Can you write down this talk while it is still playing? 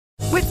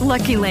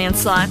Lucky Land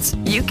Slots,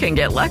 you can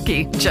get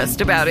lucky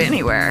just about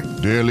anywhere.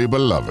 Dearly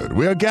beloved,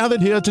 we are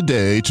gathered here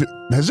today to...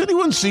 Has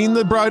anyone seen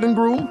the bride and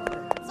groom?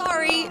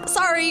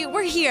 Sorry,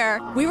 we're here.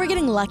 We were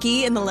getting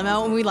lucky in the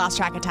limo and we lost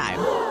track of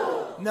time.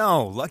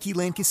 No, Lucky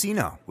Land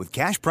Casino, with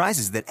cash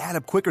prizes that add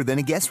up quicker than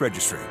a guest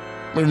registry.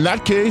 In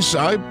that case,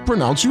 I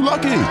pronounce you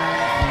lucky.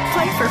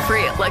 Play for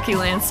free at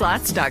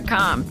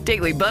LuckyLandSlots.com.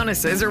 Daily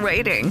bonuses are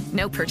waiting.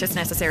 No purchase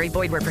necessary.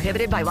 Void where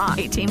prohibited by law.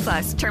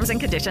 18+. Terms and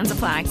conditions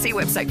apply. See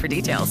website for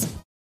details.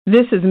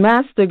 This is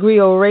Master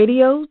Griot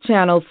Radio,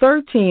 Channel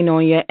 13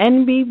 on your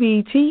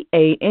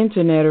NBBTA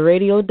Internet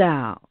Radio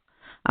dial.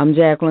 I'm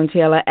Jacqueline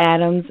Taylor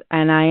Adams,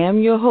 and I am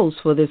your host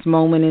for this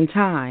moment in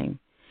time.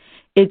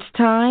 It's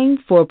time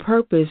for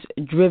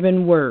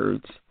purpose-driven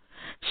words,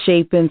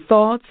 shaping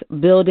thoughts,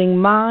 building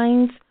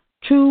minds,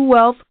 true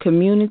wealth,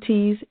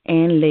 communities,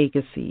 and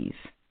legacies.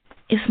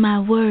 If my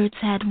words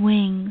had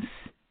wings,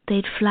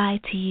 they'd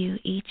fly to you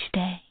each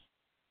day.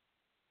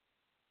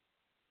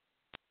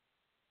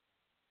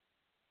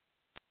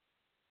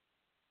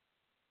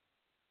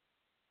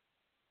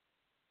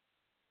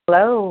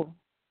 Hello.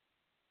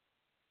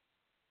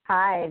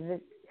 Hi,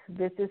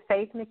 this is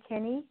Faith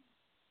McKinney,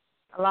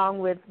 along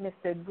with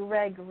Mr.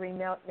 Gregory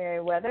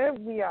Meriweather.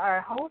 We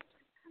are hosts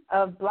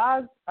of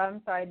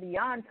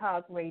Beyond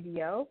Talk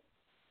Radio.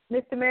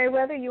 Mr.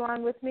 Meriweather, you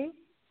on with me?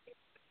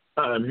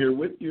 I'm here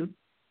with you.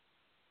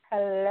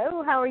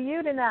 Hello, how are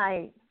you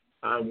tonight?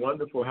 I'm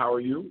wonderful. How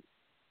are you?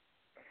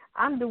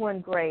 I'm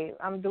doing great.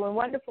 I'm doing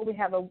wonderful. We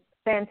have a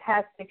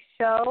fantastic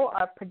show.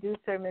 Our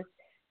producer, Ms.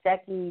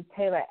 Jackie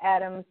Taylor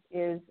Adams,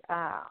 is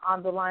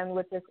on the line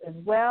with us as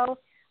well.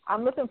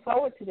 I'm looking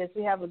forward to this.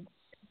 We have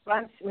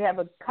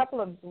a couple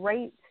of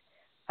great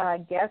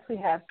guests. We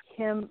have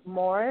Kim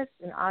Morris,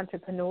 an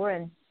entrepreneur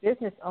and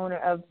business owner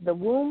of the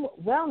Womb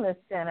Wellness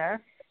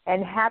Center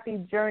and Happy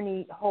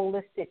Journey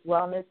Holistic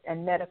Wellness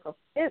and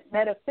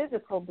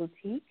Metaphysical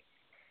Boutique.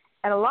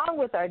 And along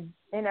with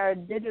our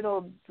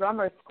digital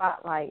drummer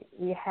spotlight,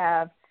 we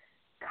have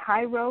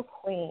Cairo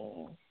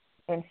Queen,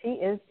 and she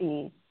is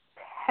the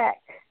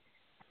tech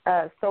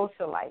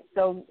socialite.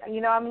 So,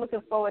 I'm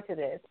looking forward to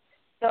this.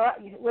 So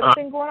what's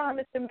been going on,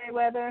 Mr.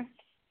 Meriweather?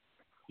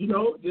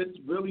 Just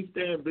really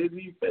staying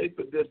busy, Faith,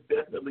 but just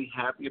definitely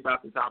happy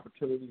about this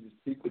opportunity to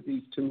speak with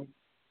these two.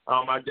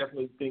 I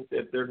definitely think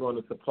that they're going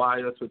to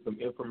supply us with some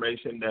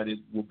information that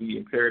will be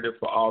imperative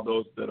for all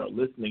those that are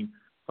listening.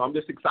 So I'm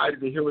just excited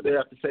to hear what they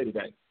have to say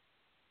today.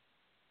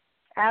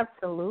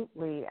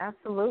 Absolutely.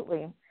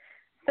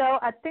 So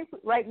I think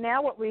right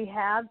now what we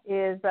have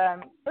is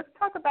let's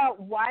talk about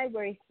why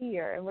we're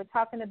here. And we're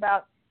talking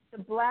about the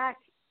Black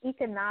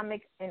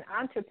Economic and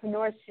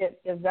Entrepreneurship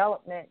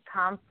Development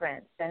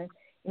Conference. And,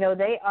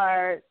 they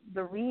are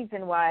the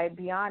reason why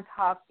Beyond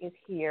Talk is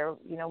here.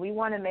 We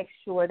want to make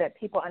sure that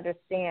people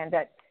understand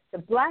that the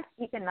Black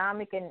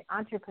Economic and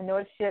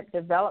Entrepreneurship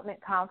Development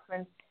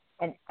Conference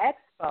and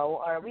Expo,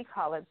 or we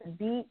call it the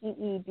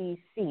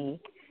BEEDC,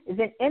 is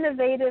an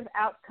innovative,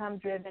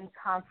 outcome-driven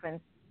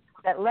conference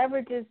that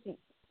leverages the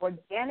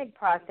organic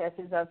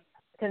processes of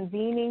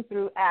convening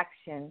through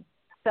action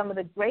some of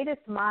the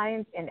greatest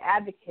minds and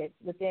advocates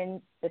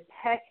within the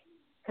tech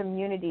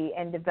community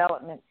and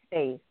development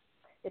space.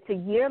 It's a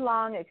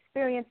year-long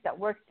experience that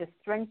works to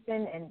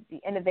strengthen the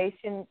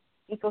innovation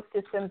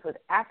ecosystems with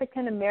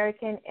African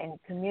American and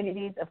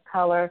communities of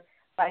color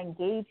by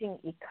engaging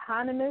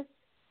economists,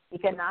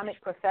 economic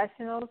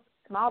professionals,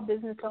 small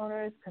business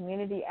owners,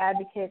 community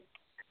advocates,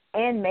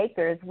 and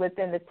makers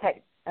within the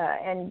tech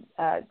and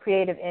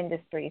creative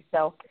industry.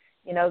 So,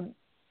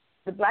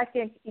 the Black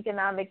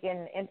Economic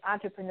and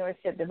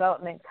Entrepreneurship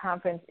Development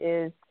Conference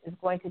is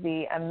going to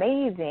be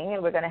amazing,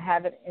 and we're going to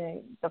have it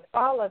in the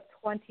fall of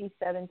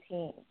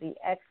 2017, the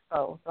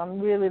Expo. So I'm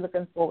really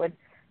looking forward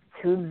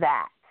to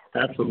that.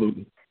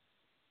 Absolutely.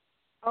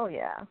 Oh,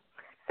 yeah.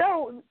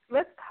 So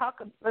let's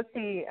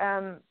see.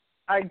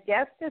 Our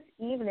guest this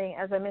evening,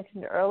 as I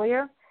mentioned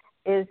earlier,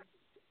 is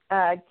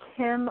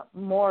Kim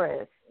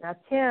Morris. Now,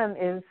 Kim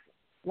is,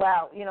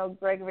 wow,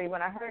 Gregory,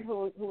 when I heard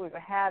who we were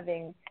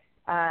having,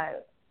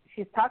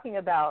 she's talking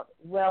about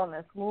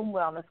wellness, womb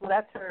wellness. Well,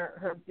 that's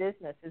her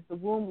business, is the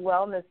Womb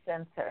Wellness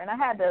Center. And I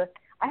had to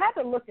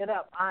look it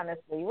up,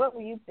 honestly. What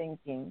were you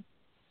thinking?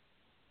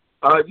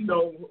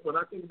 When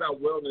I think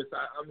about wellness,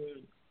 I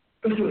mean,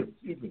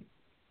 excuse me,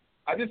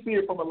 I just see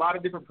it from a lot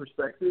of different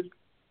perspectives.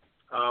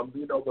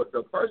 But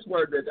the first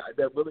word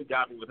that really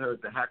got me with her is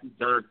the happy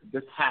journey,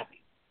 just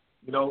happy,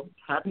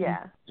 happy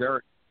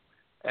journey.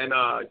 And,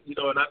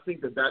 and I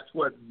think that's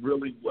what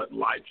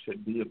life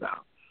should be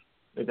about.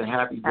 It's a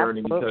happy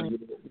journey. Absolutely.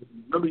 Because if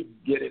you really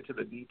get into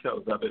the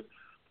details of it,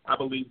 I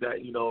believe that,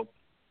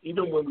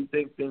 even when we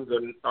think things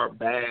are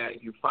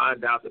bad, you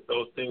find out that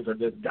those things are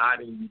just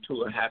guiding you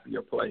to a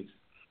happier place.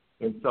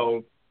 And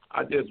so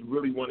I just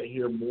really want to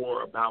hear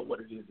more about what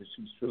it is that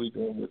she's truly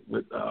doing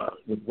with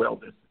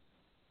wellness.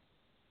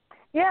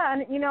 Yeah,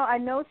 and, I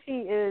know she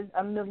is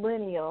a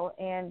millennial,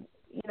 and,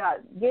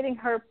 getting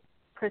her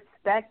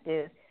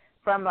perspective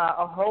from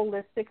a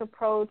holistic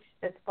approach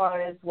as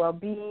far as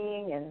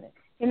well-being and,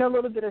 a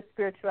little bit of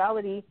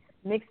spirituality,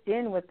 mixed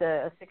in with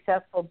a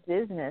successful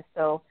business.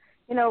 So,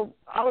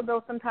 all of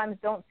those sometimes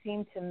don't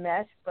seem to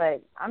mesh,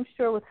 but I'm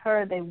sure with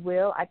her they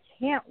will. I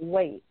can't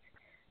wait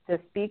to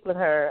speak with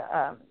her,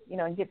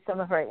 and get some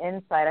of her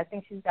insight. I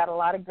think she's got a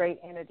lot of great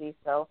energy,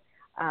 so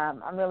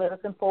I'm really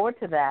looking forward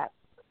to that.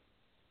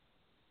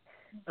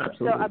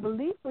 Absolutely. So I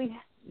believe we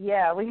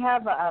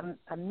have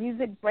a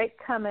music break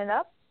coming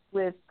up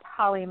with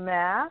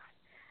Polymath.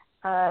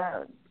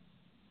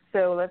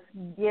 So let's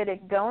get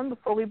it going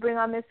before we bring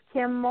on Miss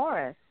Kim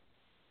Morris.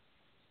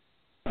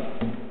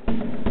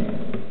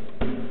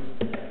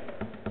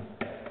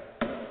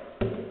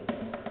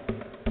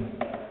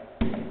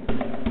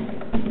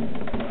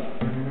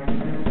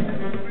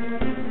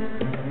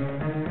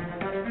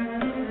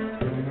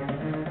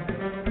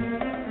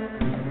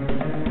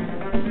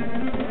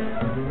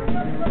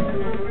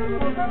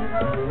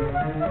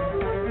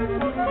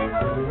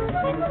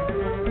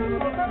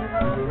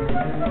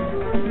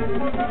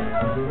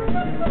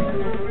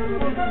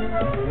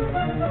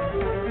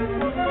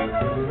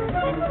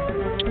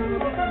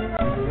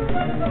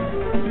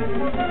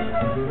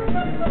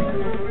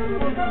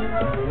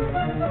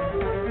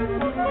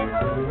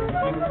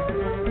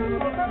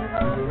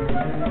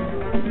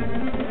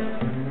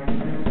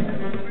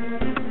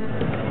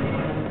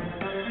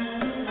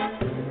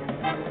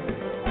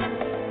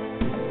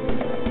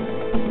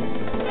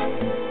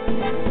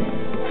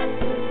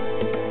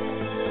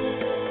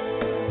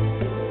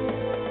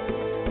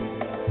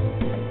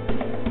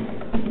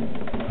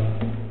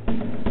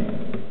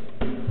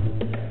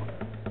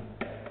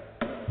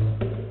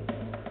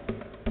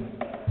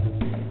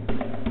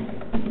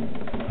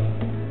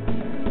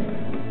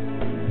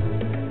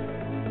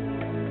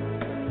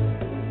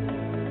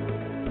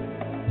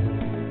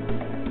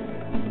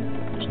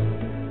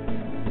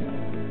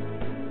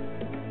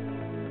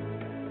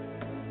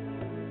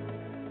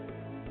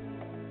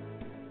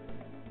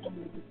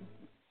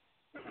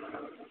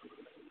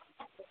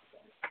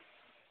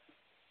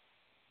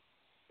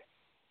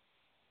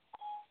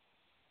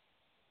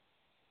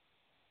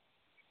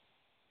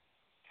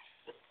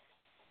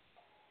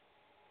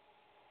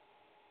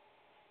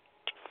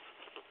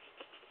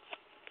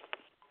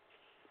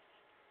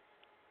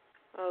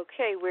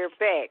 Okay, we're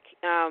back.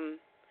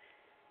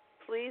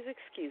 Please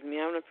excuse me.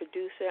 I'm the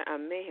producer. I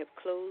may have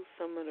closed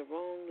some of the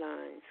wrong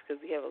lines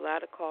because we have a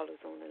lot of callers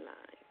on the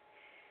line.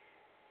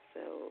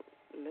 So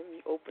let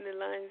me open the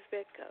lines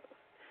back up.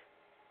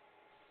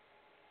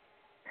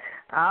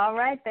 All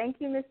right. Thank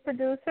you, Ms.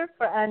 Producer,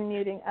 for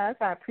unmuting us.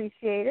 I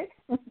appreciate it.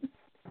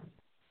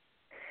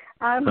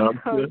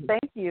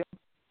 Thank you.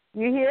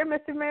 You here,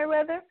 Mr.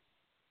 Meriweather?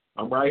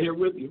 I'm right here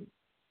with you.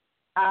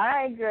 All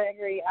right,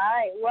 Gregory. All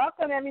right.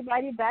 Welcome,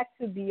 everybody, back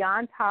to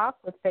Beyond Talk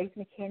with Faith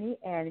McKinney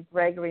and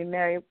Gregory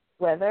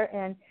Meriweather.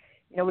 And,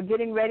 we're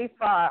getting ready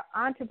for our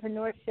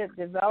entrepreneurship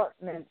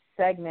development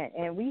segment.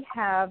 And we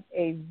have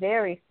a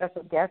very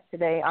special guest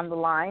today on the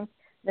line.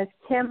 Ms.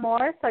 Kim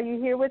Morris, are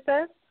you here with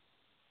us?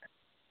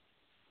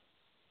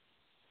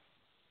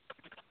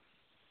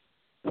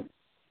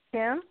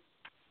 Kim?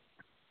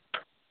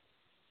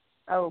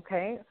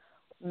 Okay.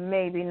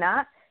 Maybe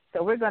not.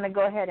 So we're going to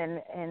go ahead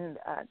and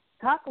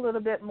talk a little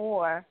bit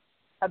more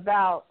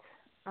about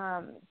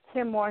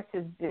Kim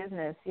Morris's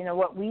business,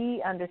 what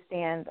we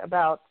understand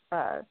about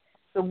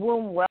the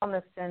Womb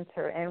Wellness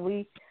Center.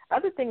 And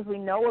other things we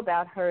know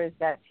about her is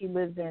that she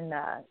lives in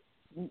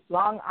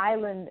Long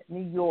Island,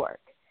 New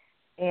York.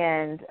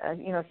 And,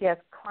 she has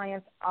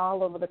clients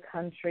all over the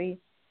country.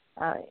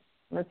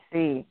 Let's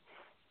see.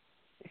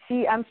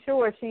 I'm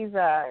sure she's,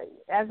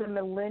 as a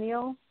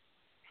millennial,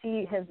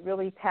 she has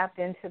really tapped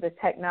into the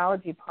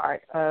technology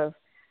part of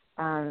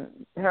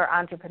her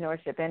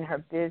entrepreneurship and her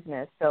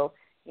business. So,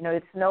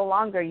 it's no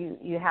longer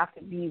you have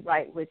to be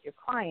right with your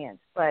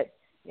clients, but,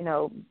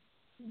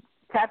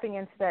 tapping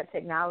into that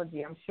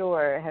technology, I'm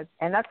sure,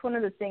 and that's one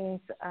of the things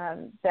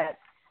that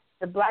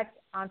the Black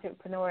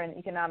Entrepreneur and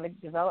Economic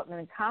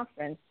Development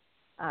Conference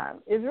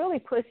is really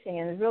pushing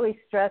and is really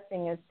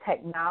stressing is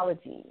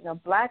technology.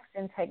 Blacks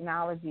in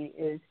technology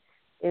is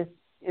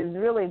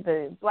really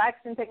the blacks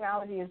in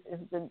technology is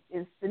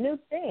the new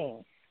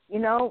thing.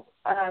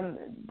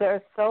 There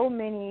are so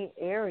many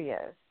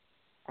areas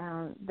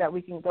that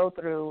we can go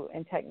through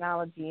in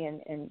technology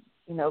and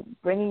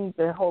bringing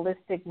the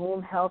holistic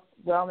womb health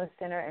wellness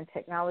center and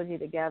technology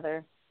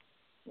together.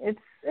 It's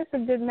a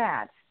good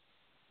match.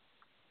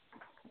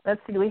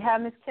 Let's see. Do we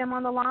have Ms. Kim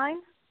on the line?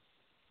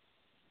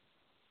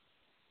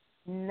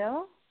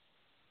 No.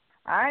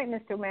 All right,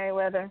 Mr.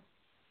 Meriweather.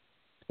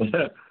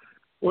 Well,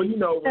 when you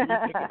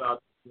think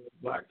about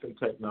blacks in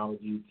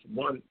technology,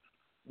 one,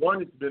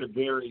 it's been a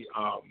very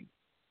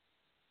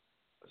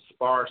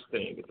sparse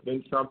thing. It's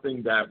been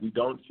something that we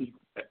don't see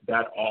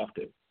that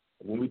often.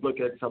 When we look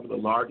at some of the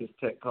largest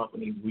tech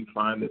companies, we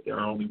find that there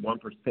are only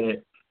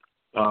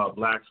 1%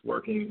 blacks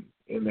working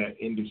in that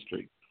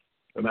industry.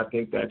 And I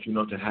think that,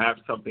 to have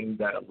something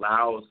that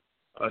allows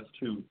us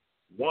to,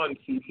 one,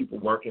 see people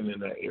working in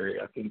that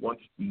area. I think once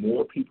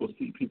more people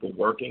see people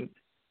working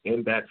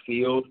in that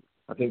field,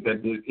 I think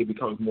that it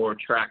becomes more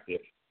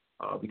attractive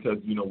because,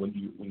 when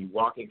you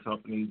walk in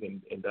companies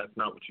and that's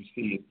not what you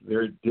see, it's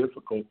very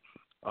difficult,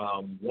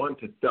 one,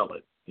 to sell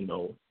it,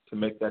 to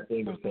make that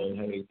thing of saying,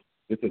 hey,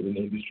 this is an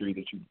industry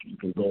that you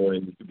can go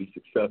in, you can be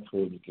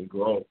successful, and you can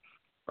grow.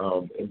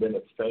 And then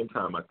at the same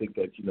time, I think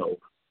that,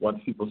 once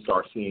people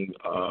start seeing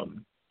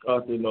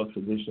us in those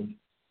positions,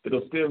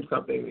 it'll stem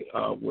something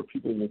where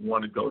people will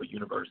want to go to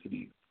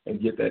university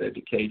and get that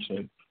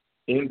education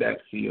in that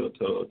field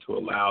to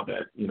allow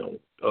that,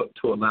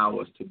 to allow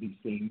us to be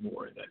seen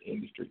more in that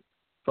industry.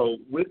 So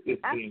with this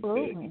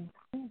being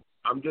said,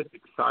 I'm just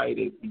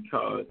excited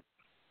because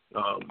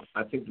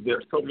I think that there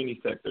are so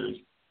many sectors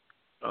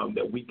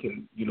that we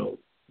can,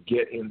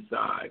 get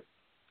inside.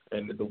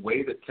 And the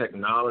way that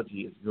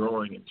technology is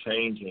growing and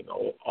changing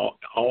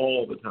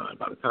all the time,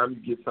 by the time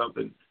you get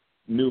something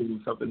new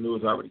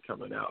is already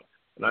coming out.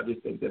 And I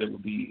just think that it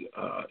would be,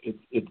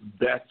 it's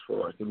best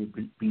for us. It would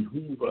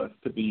behoove us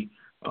to be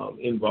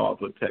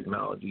involved with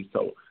technology.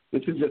 So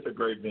this is just a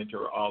great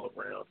venture all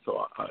around.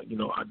 So,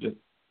 I just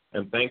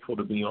am thankful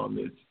to be on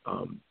this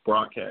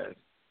broadcast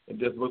and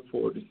just look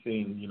forward to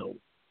seeing,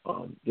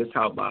 just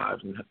how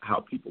lives and how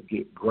people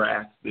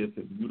grasp this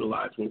and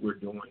utilize what we're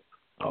doing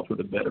for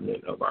the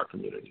betterment of our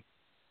community.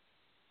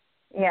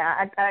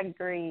 Yeah, I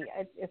agree.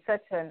 It's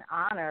such an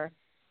honor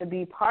to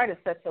be part of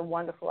such a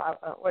wonderful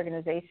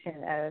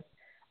organization as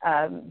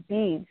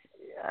Beads.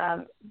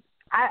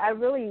 I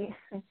really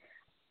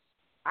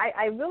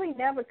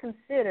never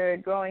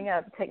considered growing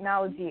up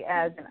technology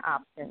as an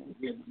option,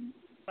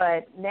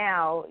 but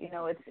now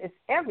it's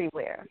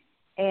everywhere,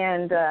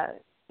 and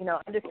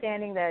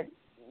understanding that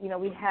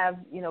we have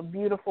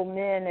beautiful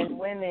men and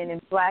women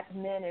and black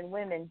men and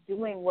women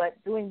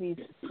doing these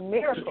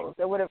miracles.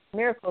 There were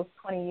miracles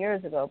 20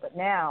 years ago, but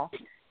now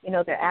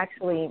they're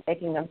actually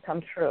making them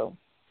come true.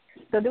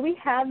 So do we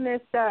have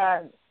Miss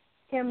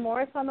Kim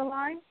Morris on the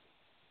line?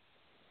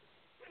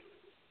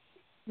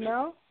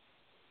 No?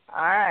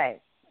 All right.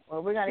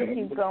 Well, we're going to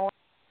keep going.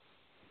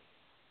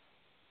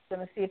 I'm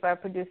going to see if our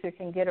producer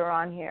can get her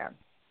on here.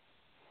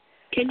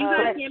 Can you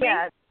guys hear me?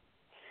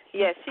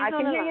 Yes, she's I on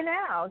can the hear line. you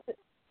now.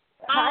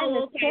 Hi,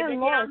 Miss Kim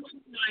Morris.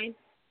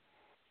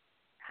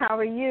 How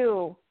are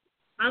you?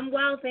 I'm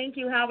well, thank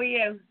you. How are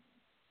you?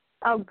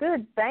 Oh,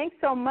 good. Thanks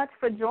so much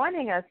for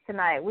joining us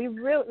tonight. We're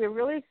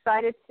really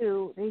excited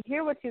to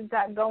hear what you've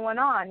got going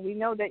on. We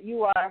know that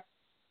you are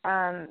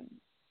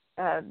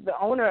the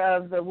owner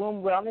of the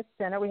Womb Wellness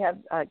Center. We have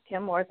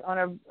Kim Morris,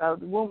 owner of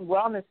the Womb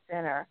Wellness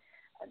Center.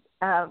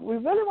 We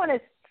really want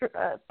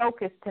to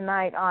focus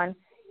tonight on,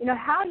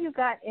 how you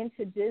got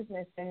into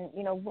business and,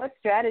 what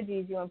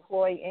strategies you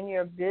employ in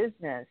your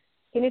business.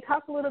 Can you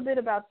talk a little bit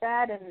about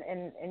that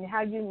and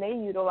how you may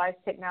utilize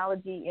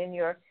technology in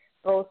your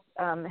both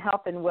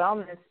health and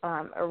wellness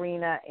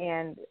arena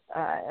and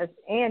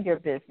your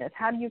business?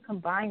 How do you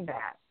combine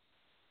that?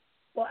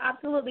 Well,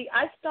 absolutely.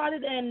 I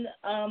started in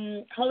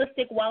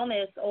holistic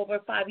wellness over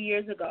 5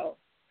 years ago.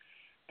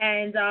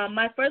 And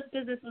my first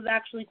business was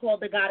actually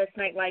called the Goddess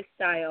Night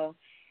Lifestyle.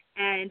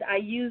 And I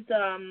used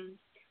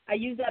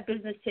that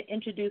business to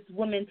introduce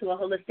women to a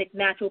holistic,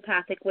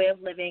 naturopathic way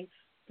of living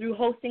through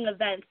hosting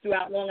events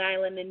throughout Long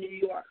Island and New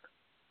York.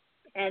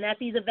 And at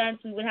these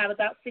events, we would have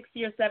about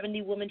 60 or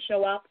 70 women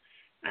show up.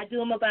 I do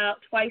them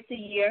about twice a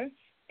year,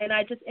 and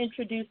I just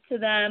introduce to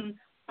them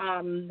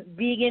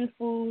vegan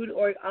food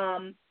or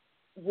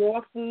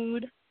raw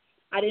food.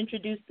 I'd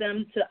introduce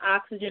them to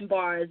oxygen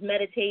bars,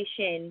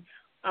 meditation,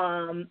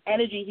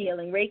 energy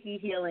healing, Reiki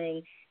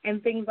healing,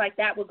 and things like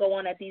that would go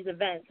on at these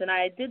events. And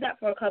I did that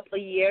for a couple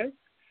of years.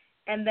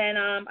 And then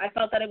I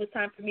felt that it was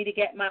time for me to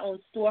get my own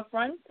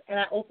storefront, and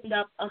I opened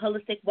up a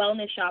holistic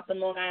wellness shop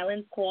in Long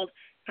Island called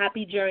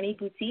Happy Journey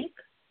Boutique.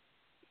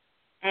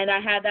 And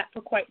I had that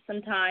for quite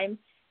some time.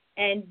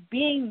 And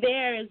being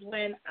there is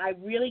when I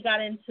really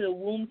got into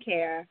womb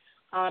care,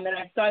 and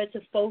I started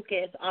to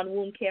focus on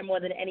womb care more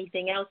than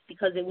anything else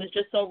because it was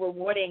just so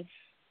rewarding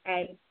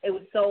and it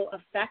was so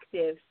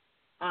effective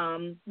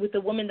with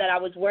the women that I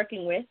was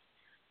working with.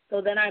 So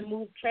then I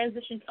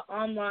transitioned to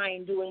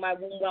online, doing my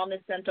Womb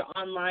Wellness Center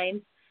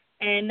online,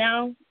 and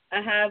now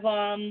I have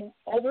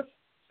over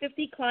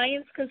 50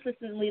 clients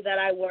consistently that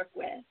I work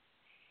with.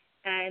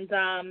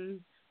 And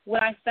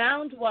what I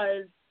found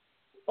was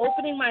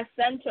opening my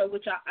center,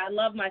 which I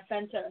love my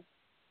center.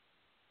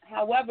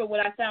 However, what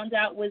I found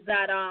out was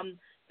that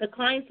the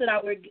clients that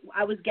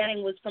I was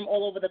getting was from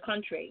all over the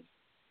country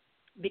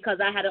because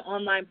I had an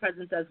online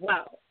presence as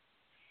well.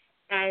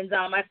 And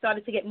I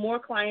started to get more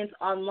clients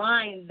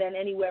online than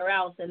anywhere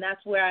else, and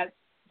that's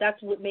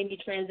what made me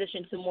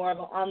transition to more of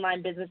an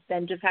online business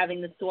than just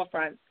having the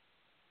storefront.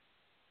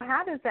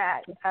 How does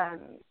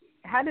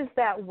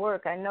that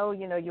work? I know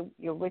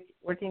you're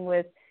working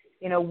with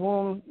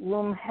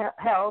womb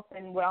health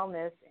and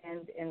wellness,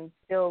 and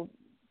still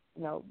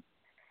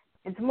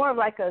it's more of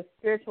like a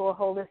spiritual,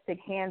 holistic,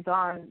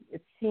 hands-on.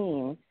 It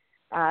seems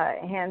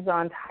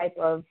hands-on type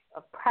of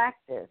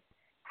practice.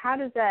 How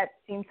does that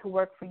seem to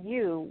work for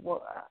you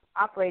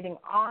operating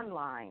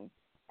online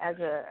as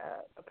a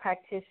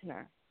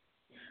practitioner?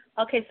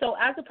 Okay, so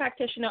as a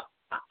practitioner,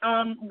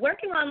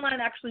 working online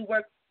actually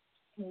works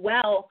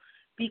well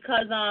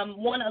because,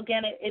 one,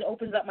 again, it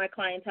opens up my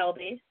clientele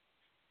base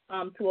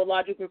to a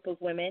larger group of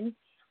women.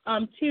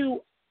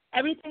 Two,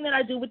 everything that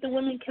I do with the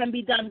women can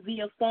be done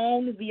via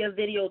phone, via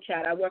video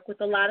chat. I work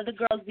with a lot of the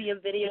girls via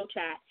video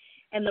chat.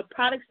 And the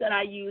products that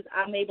I use,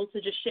 I'm able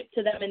to just ship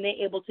to them, and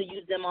they're able to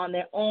use them on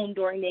their own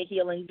during their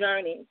healing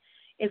journey.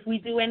 If we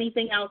do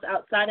anything else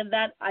outside of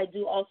that, I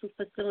do also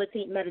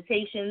facilitate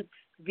meditations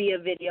via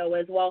video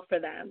as well for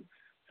them.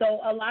 So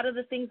a lot of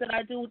the things that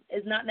I do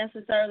is not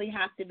necessarily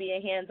have to be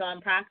a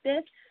hands-on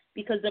practice,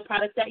 because the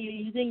products that you're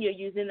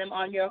using them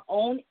on your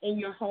own in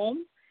your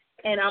home,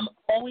 and I'm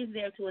always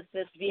there to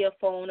assist via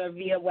phone or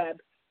via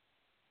web.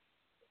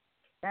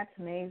 That's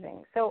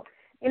amazing. So,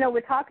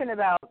 we're talking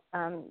about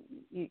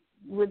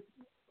with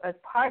as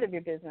part of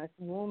your business,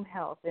 womb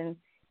health, and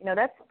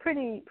that's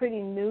pretty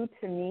news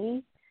to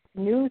me.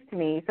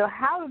 So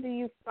how do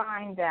you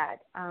find that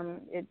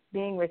it's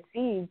being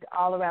received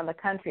all around the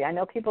country? I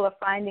know people are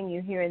finding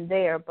you here and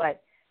there,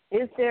 but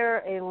is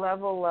there a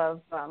level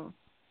of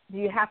do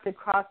you have to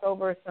cross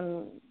over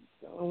some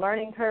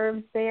learning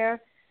curves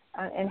there,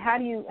 and how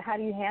do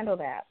you handle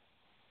that?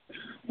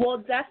 Well,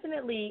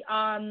 definitely.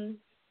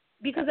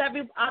 Because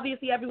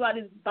obviously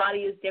everybody's body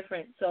is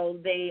different, so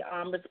they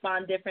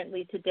respond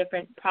differently to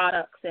different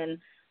products and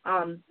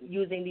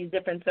using these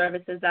different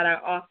services that I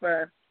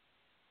offer.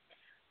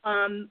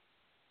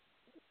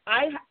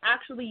 I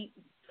actually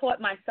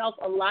taught myself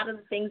a lot of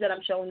the things that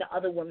I'm showing to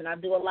other women. I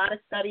do a lot of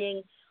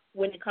studying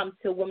when it comes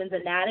to women's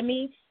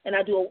anatomy, and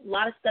I do a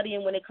lot of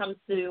studying when it comes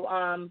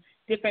to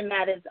different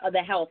matters of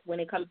the health,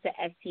 when it comes to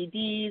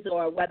STDs,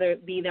 or whether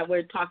it be that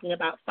we're talking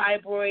about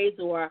fibroids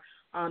or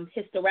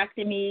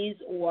hysterectomies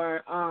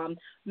or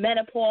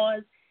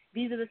menopause.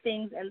 These are the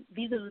things, and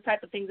these are the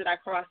type of things that I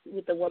cross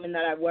with the women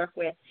that I work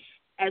with.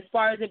 As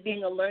far as it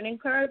being a learning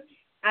curve,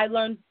 I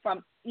learn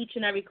from each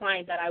and every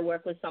client that I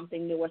work with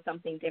something new or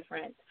something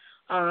different.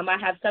 I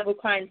have several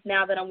clients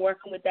now that I'm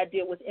working with that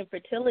deal with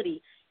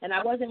infertility, and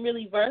I wasn't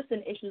really versed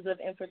in issues of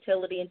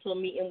infertility until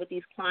meeting with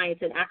these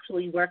clients and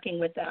actually working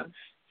with them.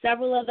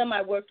 Several of them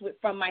I worked with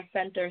from my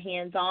center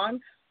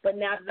hands-on, but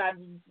now that I've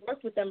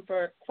worked with them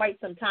for quite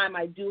some time,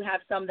 I do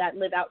have some that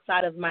live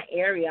outside of my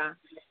area,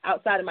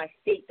 outside of my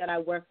state, that I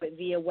work with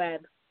via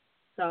web.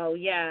 So,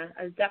 yeah,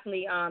 it's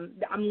definitely I'm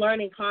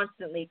learning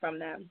constantly from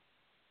them.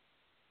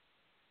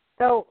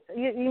 So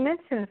you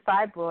mentioned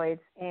fibroids,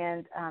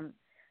 and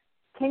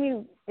can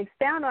you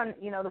expound on,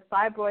 the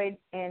fibroid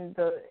and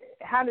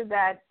how did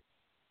that,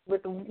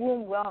 with the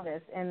womb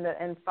wellness and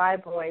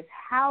fibroids,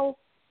 how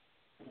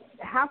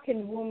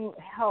can womb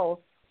health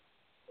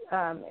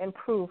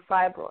improve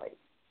fibroids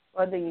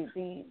or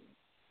the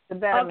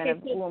betterment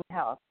of womb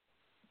health?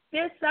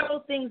 There's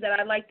several things that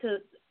I'd like to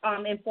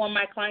inform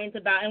my clients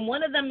about, and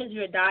one of them is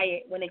your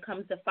diet when it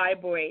comes to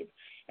fibroids.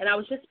 And I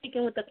was just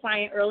speaking with a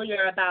client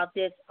earlier about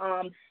this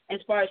as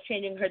far as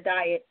changing her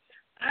diet.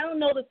 I don't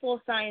know the full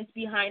science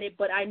behind it,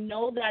 but I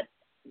know that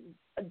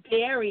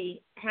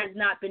dairy has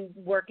not been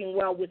working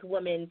well with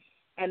women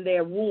and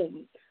their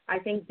womb. I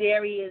think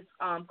dairy is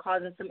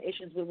causing some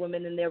issues with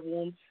women in their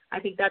womb. I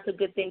think that's a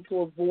good thing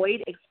to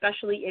avoid,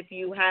 especially if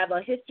you have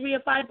a history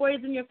of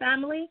fibroids in your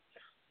family,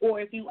 or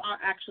if you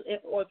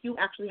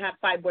actually have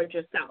fibroids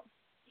yourself.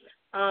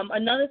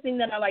 Another thing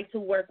that I like to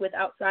work with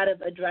outside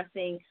of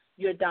addressing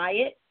your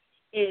diet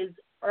is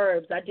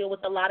herbs. I deal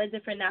with a lot of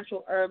different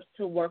natural herbs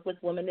to work with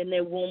women in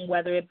their womb,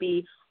 whether it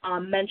be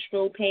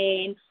menstrual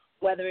pain,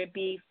 whether it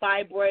be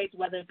fibroids,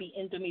 whether it be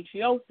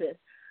endometriosis.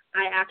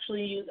 I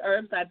actually use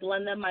herbs. I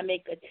blend them. I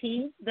make a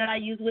tea that I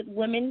use with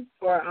women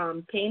for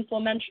painful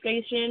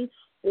menstruation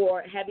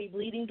or heavy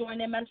bleeding during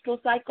their menstrual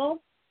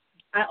cycle.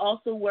 I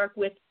also work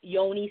with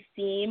yoni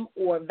steam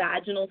or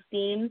vaginal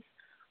steams,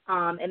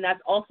 and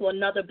that's also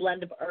another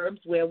blend of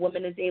herbs where a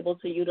woman is able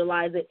to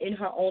utilize it in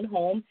her own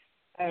home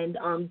and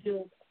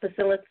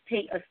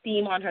facilitate a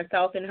steam on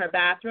herself in her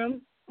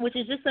bathroom, which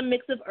is just a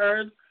mix of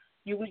herbs.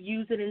 You would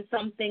use it in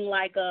something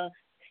like a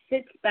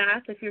sitz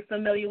bath, if you're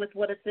familiar with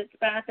what a sitz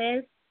bath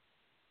is.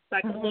 It's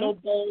like a little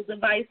bowl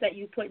device that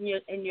you put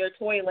in your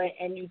toilet,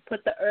 and you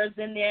put the herbs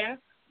in there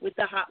with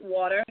the hot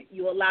water.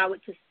 You allow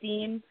it to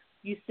steam.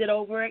 You sit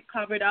over it,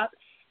 covered up,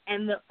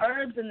 and the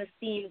herbs and the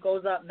steam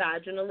goes up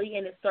vaginally,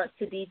 and it starts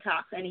to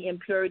detox any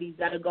impurities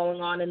that are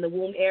going on in the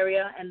womb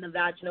area and the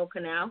vaginal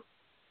canal.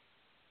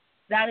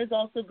 That is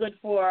also good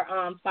for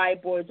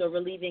fibroids or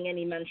relieving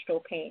any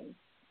menstrual pain.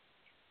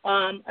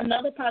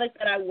 Another product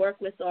that I work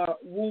with are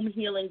womb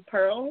healing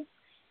pearls,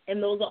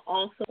 and those are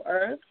also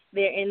herbs.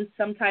 They're in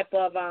some type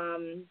of,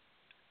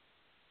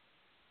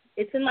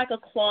 it's in like a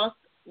cloth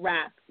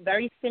wrap,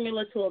 very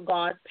similar to a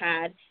gauze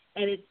pad,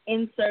 and it's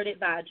inserted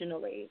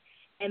vaginally.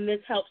 And this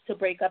helps to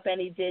break up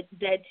any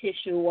dead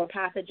tissue or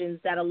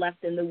pathogens that are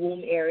left in the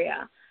womb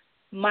area.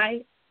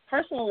 My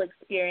personal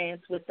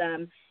experience with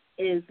them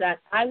is that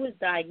I was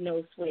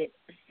diagnosed with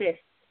cysts,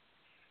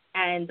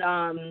 and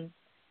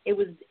it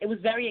was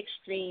very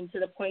extreme, to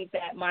the point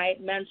that my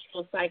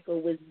menstrual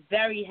cycle was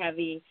very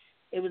heavy.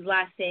 It was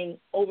lasting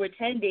over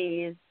 10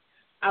 days.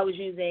 I was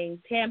using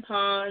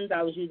tampons.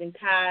 I was using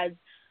pads.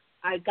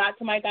 I got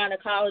to my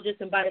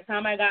gynecologist, and by the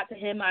time I got to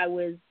him, I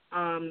was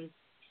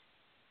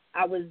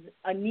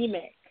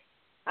anemic.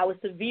 I was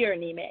severe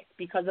anemic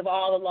because of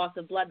all the loss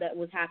of blood that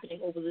was happening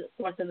over the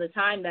course of the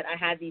time that I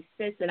had these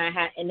cysts,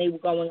 and they were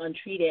going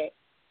untreated.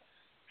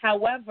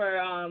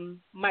 However,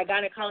 my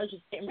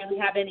gynecologist didn't really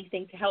have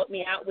anything to help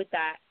me out with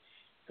that.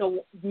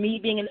 So me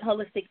being in the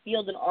holistic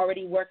field and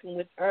already working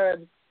with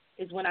herbs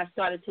is when I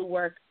started to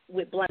work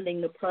with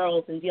blending the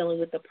pearls and dealing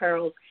with the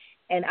pearls.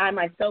 And I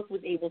myself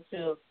was able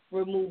to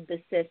remove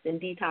the cysts and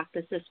detox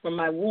the cysts from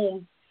my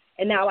womb.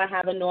 And now I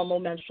have a normal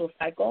menstrual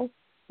cycle,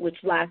 which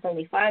lasts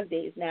only 5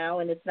 days now,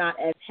 and it's not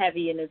as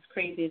heavy and as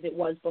crazy as it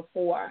was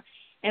before.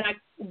 And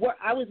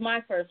I was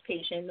my first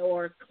patient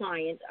or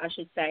client, I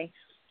should say.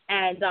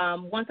 And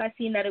once I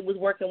seen that it was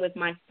working with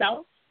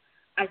myself,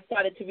 I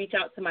started to reach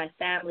out to my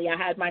family. I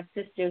had my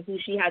sister who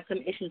she had some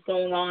issues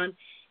going on,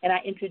 and I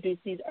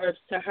introduced these herbs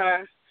to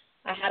her.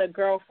 I had a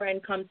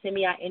girlfriend come to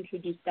me. I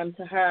introduced them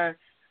to her.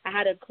 I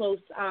had a close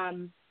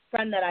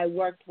friend that I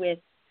worked with.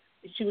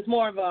 She was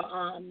more of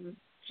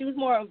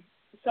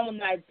someone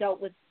that I dealt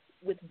with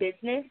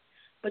business,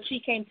 but she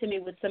came to me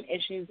with some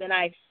issues, and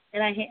I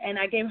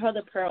gave her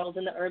the pearls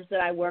and the herbs that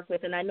I work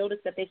with, and I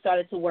noticed that they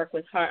started to work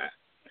with her.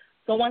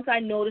 So once I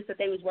noticed that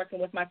they was working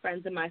with my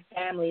friends and my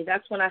family,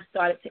 that's when I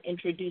started to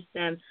introduce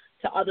them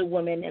to other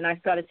women, and I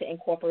started to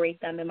incorporate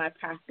them in my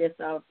practice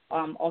of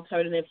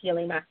alternative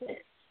healing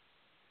methods.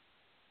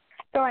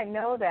 So I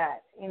know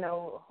that,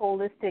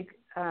 holistic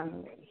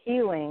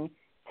healing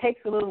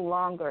takes a little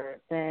longer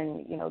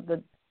than,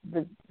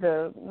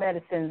 the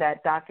medicine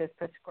that doctors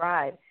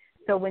prescribe.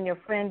 So when your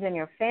friends and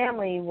your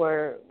family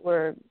were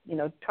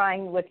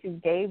trying what you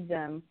gave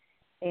them,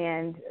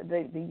 and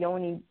the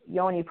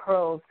yoni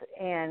pearls,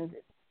 and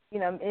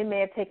it may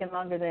have taken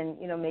longer than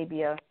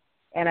maybe a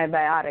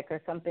antibiotic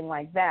or something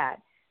like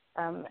that.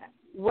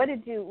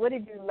 Did you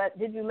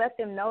let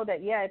them know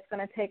that it's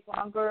going to take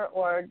longer,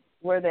 or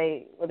were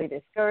they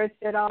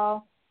discouraged at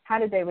all? How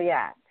did they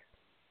react?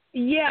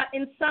 Yeah,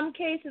 in some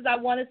cases I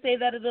want to say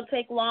that it'll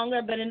take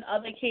longer, but in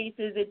other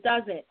cases it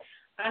doesn't.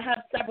 I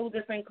have several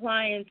different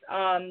clients,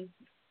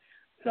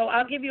 so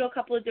I'll give you a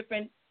couple of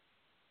different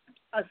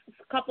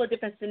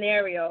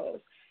scenarios.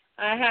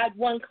 I had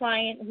one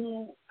client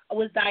who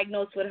was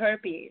diagnosed with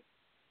herpes,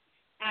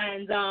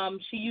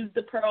 and she used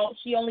the pearl.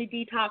 She only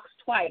detoxed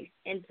twice,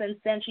 and since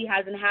then she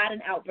hasn't had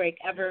an outbreak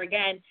ever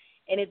again,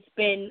 and it's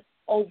been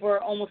over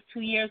almost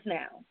 2 years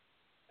now.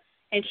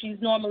 And she's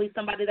normally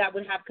somebody that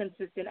would have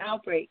consistent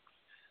outbreaks.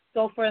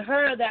 So for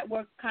her, that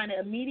worked kind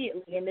of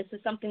immediately, and this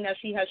is something that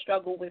she has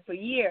struggled with for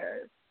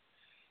years.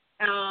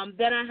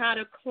 Then I had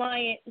a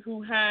client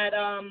who had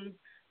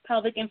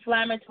pelvic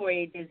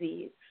inflammatory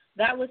disease.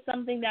 That was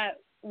something that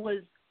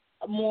was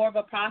more of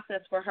a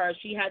process for her.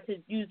 She had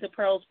to use the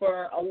pearls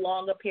for a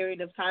longer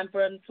period of time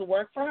for them to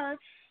work for her,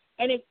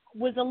 and it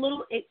was a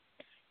little.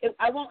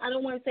 I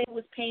don't want to say it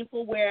was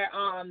painful where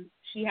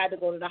she had to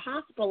go to the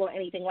hospital or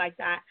anything like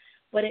that,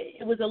 but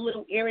it was a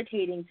little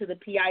irritating to the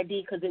PID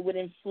because it would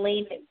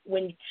inflame it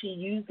when she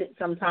used it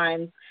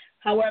sometimes.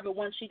 However,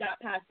 once she got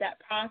past that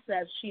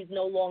process, she's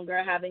no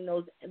longer having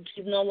those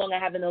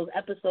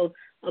episodes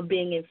of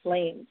being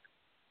inflamed.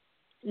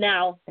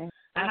 Now,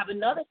 I have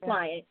another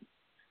client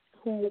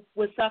who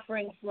was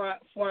suffering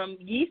from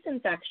yeast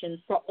infections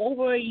for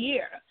over a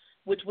year,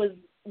 which was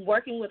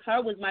working with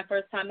her was my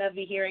first time ever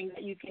hearing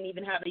that you can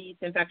even have a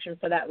yeast infection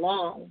for that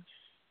long.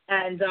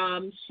 And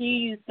she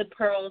used the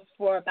pearls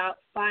for about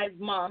 5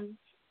 months,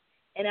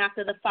 and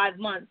after the 5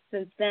 months,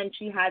 since then,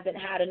 she hasn't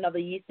had another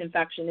yeast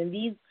infection. And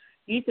these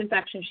yeast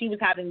infections she was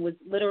having was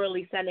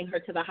literally sending her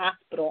to the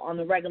hospital on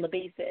a regular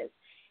basis.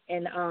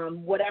 And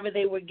whatever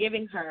they were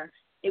giving her,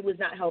 it was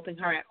not helping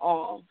her at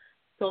all.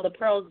 So the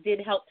pearls did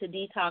help to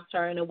detox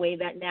her in a way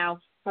that now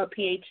her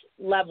pH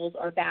levels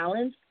are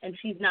balanced, and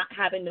she's not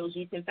having those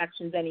yeast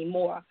infections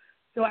anymore.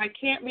 So I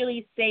can't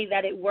really say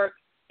that it works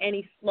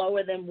any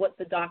slower than what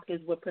the doctors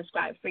would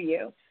prescribe for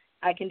you.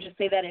 I can just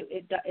say that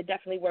it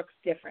definitely works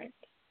different.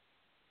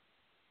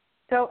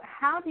 So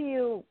how do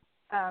you,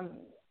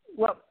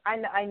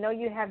 I know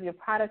you have your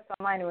products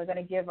online, and we're going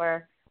to give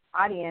our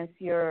audience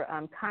your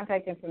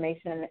contact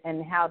information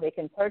and how they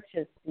can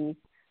purchase the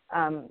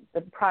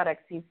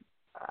products, these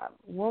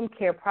womb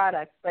care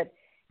products, but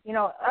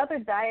other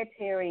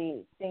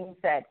dietary things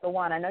that go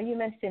on. I know you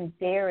mentioned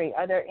dairy.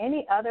 Are there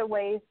any other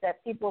ways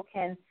that people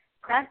can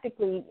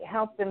practically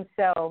help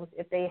themselves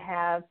if they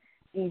have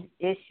these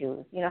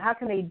issues? How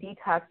can they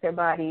detox their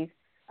bodies?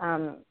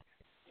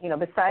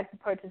 Besides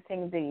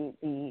purchasing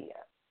the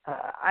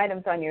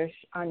items in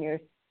your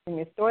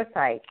store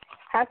site,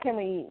 how can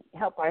we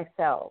help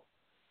ourselves?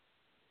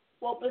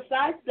 Well,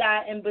 besides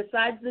that and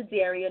besides the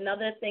dairy,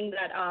 another thing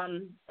that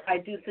I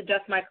do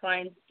suggest my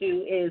clients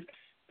do is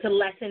to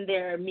lessen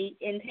their meat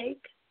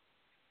intake.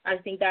 I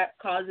think that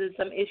causes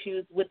some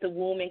issues with the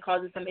womb and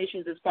causes some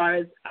issues as far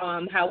as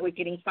how we're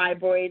getting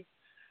fibroids.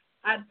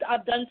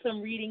 I've done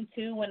some reading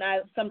too, and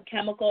some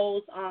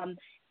chemicals,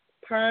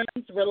 perms,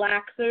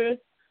 relaxers,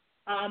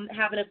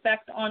 have an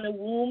effect on the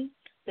womb.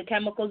 The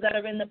chemicals that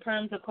are in the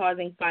perms are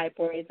causing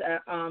fibroids.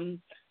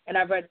 and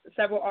I've read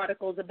several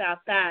articles about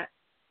that.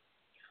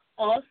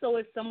 Also,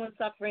 if someone's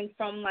suffering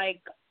from,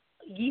 like,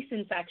 yeast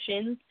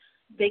infections,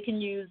 they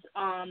can use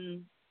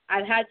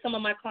I've had some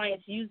of my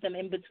clients use them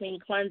in between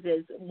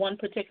cleanses. One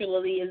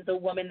particularly is the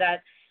woman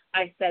that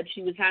I said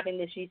she was having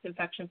this yeast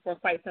infection for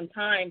quite some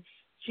time.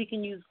 She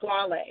can use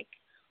garlic,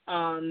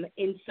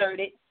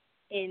 insert it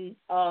in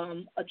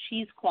a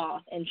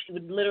cheesecloth, and she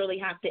would literally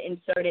have to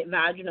insert it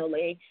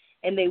vaginally,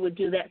 and they would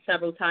do that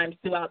several times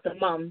throughout the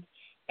month,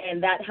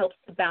 and that helps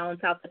to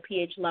balance out the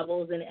pH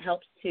levels, and it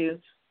helps to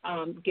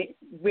get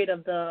rid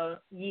of the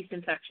yeast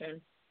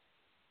infection.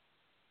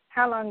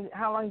 How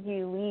long do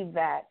you leave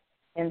that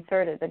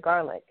inserted, the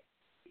garlic?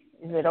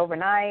 Is it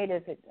overnight?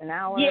 Is it an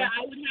hour? Yeah,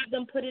 I would have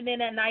them put it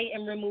in at night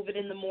and remove it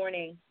in the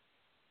morning.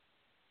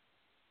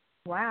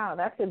 Wow,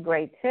 that's a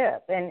great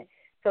tip. And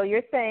so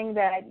you're saying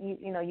that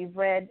you've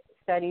read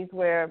studies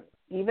where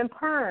even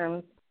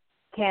perms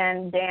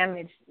can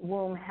damage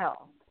womb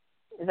health.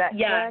 Is that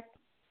correct?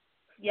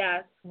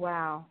 Yes.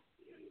 Wow.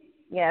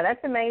 Yeah,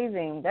 that's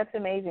amazing. That's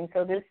amazing.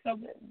 So this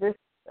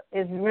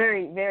is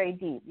very, very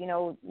deep.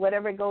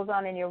 Whatever goes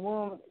on in your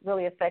womb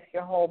really affects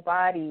your whole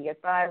body, your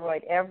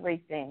thyroid,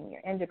 everything,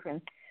 your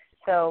endocrine.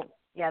 So,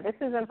 yeah, this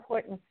is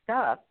important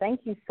stuff.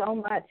 Thank you so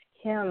much,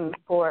 Kim,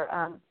 for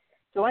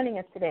joining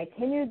us today.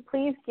 Can you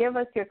please give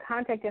us your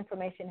contact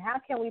information? How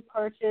can we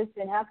purchase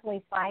and how can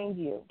we find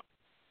you?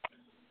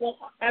 Well,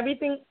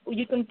 everything,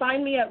 you can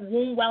find me at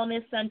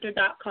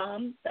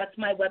wombwellnesscenter.com. That's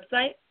my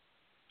website.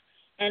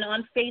 And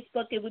on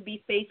Facebook, it would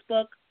be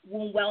Facebook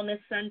Womb Wellness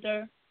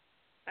Center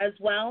as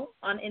well.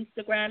 On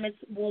Instagram, it's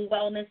Womb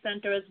Wellness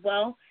Center as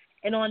well.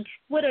 And on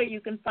Twitter,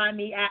 you can find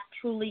me at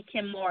Truly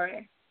Kim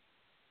Morris.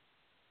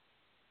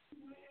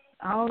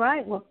 All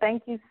right. Well,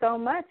 thank you so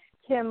much,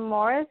 Kim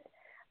Morris,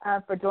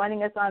 for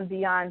joining us on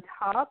Beyond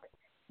Talk.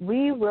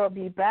 We will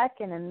be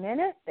back in a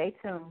minute. Stay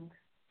tuned.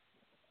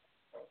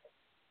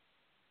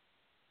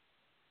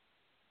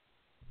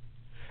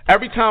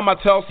 Every time I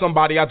tell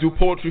somebody I do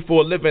poetry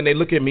for a living, they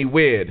look at me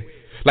weird.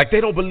 Like they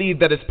don't believe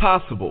that it's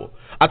possible.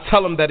 I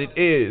tell them that it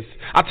is.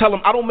 I tell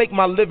them I don't make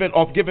my living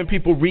off giving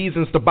people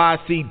reasons to buy a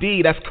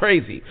CD. That's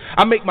crazy.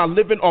 I make my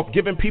living off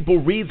giving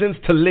people reasons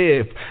to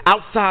live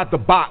outside the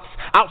box,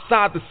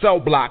 outside the cell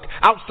block,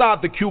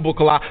 outside the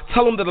cubicle. I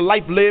tell them that a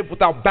life lived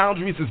without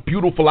boundaries is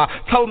beautiful. I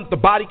tell them that the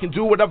body can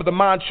do whatever the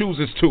mind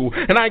chooses to.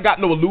 And I ain't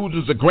got no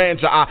illusions of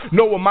grandeur. I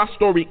know where my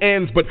story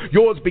ends, but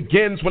yours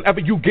begins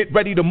whenever you get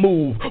ready to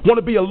move. Want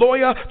to be a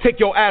lawyer? Take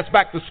your ass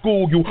back to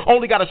school. You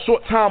only got a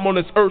short time on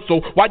this earth,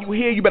 so while you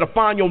here, you better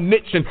find your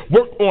niche and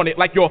work on it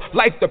like your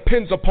life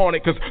depends upon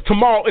it, because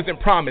tomorrow isn't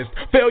promised.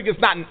 Failure's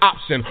not an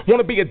option. Want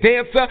to be a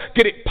dancer?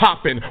 Get it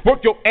poppin'.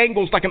 Work your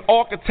angles like an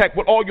architect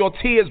with all your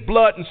tears,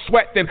 blood, and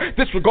sweat. Then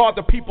disregard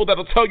the people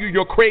that'll tell you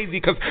you're crazy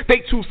because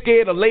they too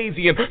scared or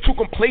lazy and too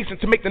complacent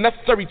to make the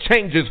necessary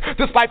changes.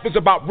 This life is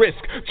about risk.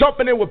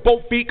 Jumping in with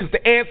both feet because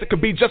the answer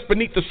could be just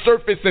beneath the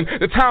surface, and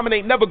the timing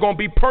ain't never going to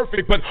be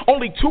perfect, but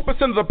only 2%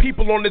 of the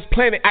people on this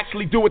planet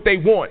actually do what they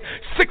want.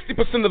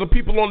 60% of the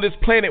people on this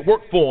planet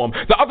work for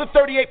them. The other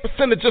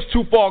 38% are just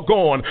too far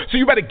gone. So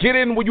you better get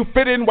in where you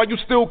fit in while you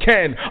still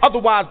can.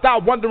 Otherwise, die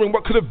wondering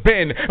what could have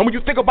been. And when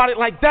you think about it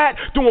like that,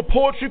 doing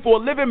poetry for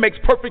a living makes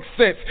perfect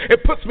sense.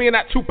 It puts me in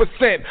that 2%.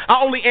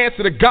 I only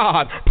answer to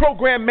God.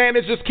 Program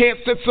managers can't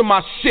censor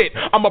my shit.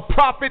 I'm a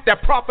prophet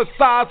that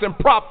prophesies and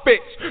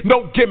profits.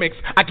 No gimmicks.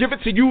 I give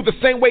it to you the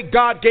same way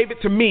God gave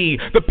it to me.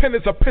 The pen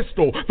is a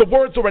pistol. The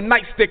words are a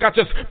nightstick. I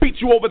just beat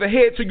you over the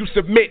head till you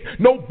submit.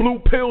 No blue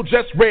pill,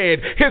 just red.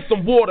 Here's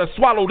some water.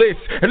 Swallow this.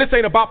 And this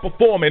ain't about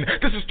performing.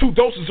 This is 2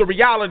 doses of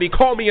reality.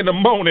 Call me in the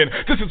morning.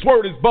 This is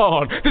word is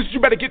bond. This is you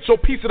better get your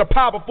piece of the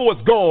pie before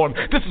it's gone.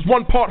 This is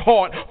 1 part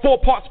heart,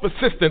 4 parts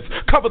persistence.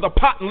 Cover the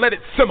pot and let it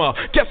simmer.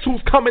 Guess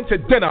who's coming to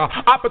dinner?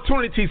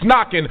 Opportunities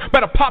knocking.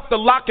 Better pop the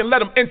lock and let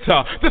them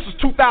enter. This is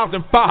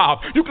 2005.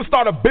 You can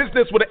start a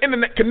business with an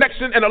internet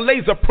connection and a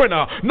laser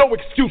printer. No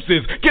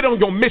excuses. Get on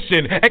your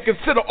mission and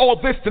consider all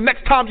this the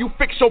next time you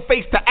fix your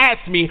face to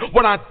ask me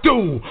what I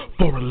do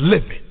for a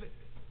living.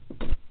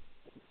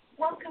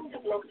 Welcome to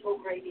Blog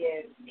Talk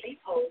Radio. Please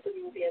hold and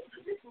you will be able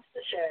to listen to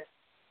the show.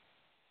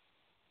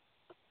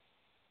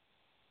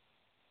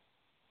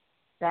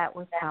 That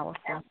was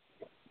powerful. That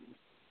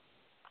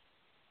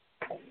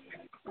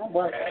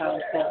was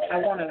powerful. I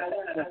want a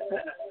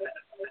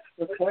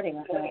recording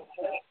of that.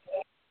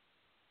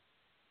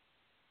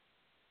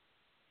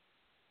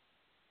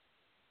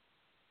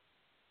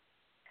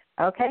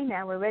 Okay,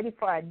 now we're ready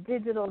for our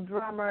digital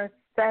drummer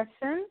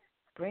session.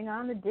 Bring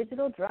on the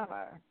digital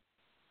drummer.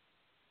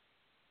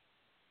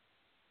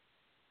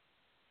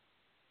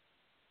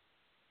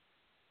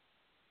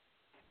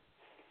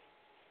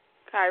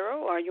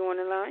 Cairo, are you on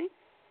the line?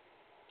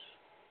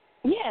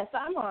 Yes,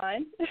 I'm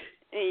on.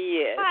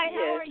 Yes. Hi,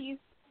 how are you?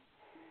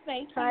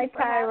 Thank you. Hi,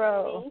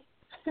 Cairo.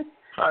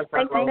 Hi,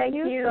 Cairo. Thank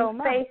you so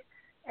much. Faith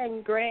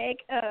and Greg.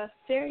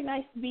 Very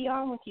nice to be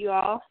on with you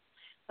all.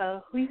 I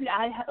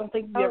don't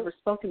think we've ever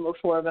spoken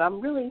before, but I'm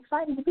really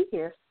excited to be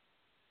here.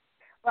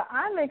 Well,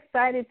 I'm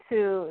excited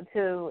to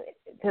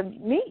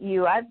meet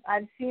you.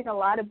 I've seen a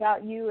lot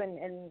about you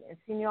and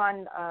seen you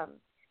on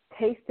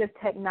Taste of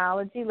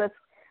Technology. Let's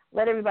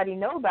let everybody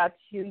know about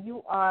you.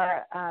 You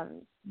are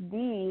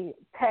the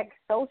tech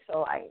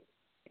socialite.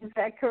 Is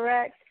that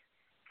correct?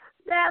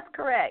 That's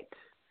correct.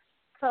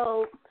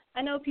 So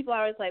I know people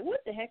are always like,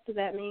 what the heck does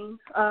that mean?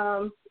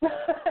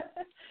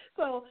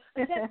 So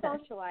a tech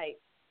socialite,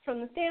 from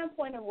the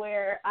standpoint of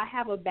where I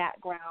have a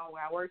background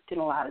where I worked in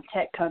a lot of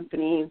tech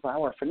companies, where I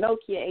worked for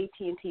Nokia,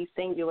 AT&T,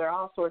 Singular,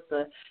 all sorts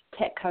of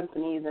tech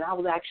companies, and I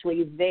was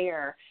actually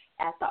there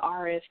at the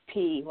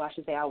RFP. Well, I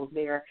should say I was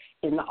there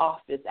in the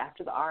office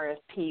after the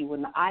RFP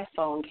when the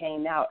iPhone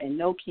came out and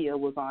Nokia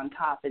was on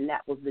top, and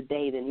that was the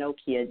day that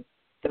Nokia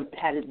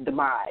had its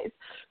demise.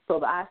 So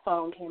the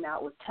iPhone came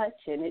out with touch,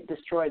 and it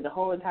destroyed the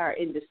whole entire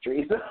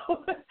industry.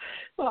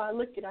 So I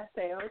looked and I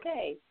say,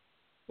 okay,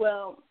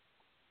 well,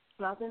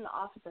 when I was in the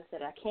office, I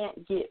said, I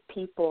can't get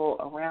people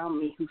around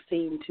me who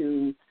seem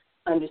to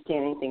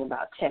understand anything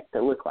about tech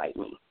that look like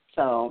me.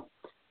 So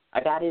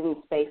I got in a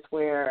space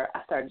where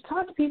I started to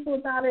talk to people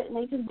about it, and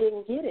they just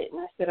didn't get it.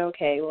 And I said,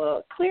 okay,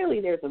 well,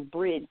 clearly there's a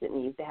bridge that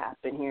needs to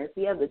happen here.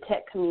 So you have the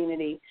tech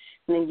community,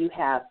 and then you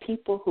have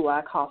people who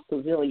I call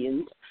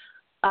civilians.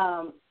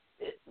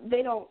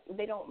 They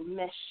don't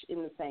mesh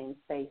in the same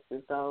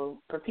spaces.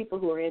 So for people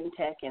who are in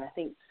tech, and I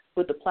think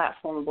with the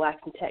platform of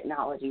Blacks in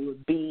Technology,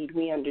 with BEAD,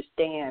 we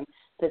understand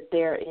that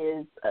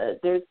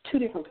there's two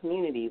different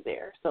communities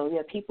there. So you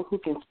have people who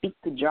can speak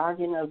the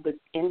jargon of the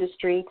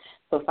industry.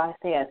 So if I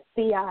say a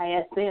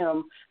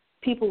CISM,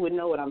 people would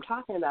know what I'm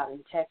talking about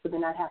in tech, but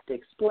then I'd have to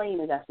explain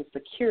it as a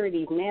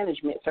securities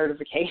management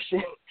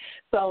certification.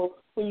 So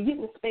when you get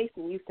in a space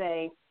and you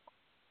say,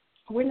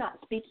 we're not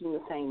speaking the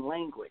same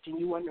language, and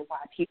you wonder why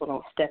people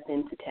don't step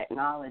into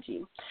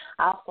technology.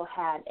 I also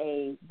had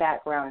a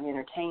background in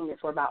entertainment.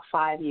 For about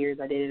 5 years,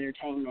 I did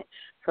entertainment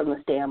from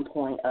the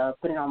standpoint of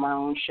putting on my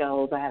own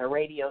shows. I had a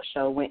radio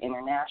show, went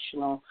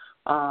international,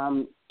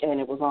 and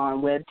it was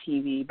on web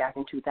TV back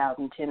in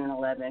 2010 and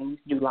 11. We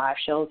used to do live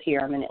shows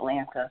here. I'm in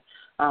Atlanta,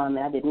 and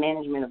I did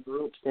management of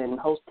groups and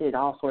hosted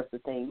all sorts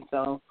of things.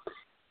 So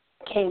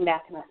I came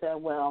back and I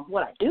said, well,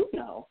 what I do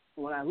know,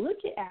 when I look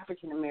at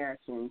African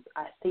Americans,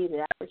 I see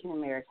that African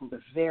Americans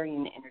are very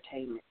into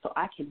entertainment, so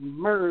I can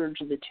merge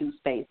the two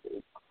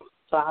spaces.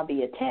 So I'll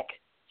be a tech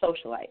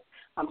socialite.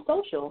 I'm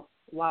social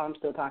while I'm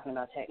still talking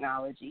about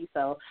technology.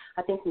 So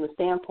I think from the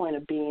standpoint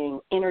of being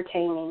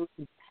entertaining,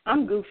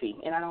 I'm goofy,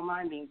 and I don't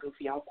mind being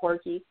goofy. I'm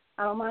quirky.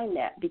 I don't mind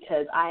that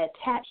because I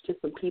attach to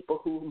some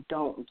people who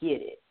don't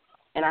get it.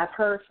 And I've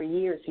heard for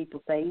years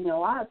people say,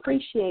 I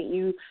appreciate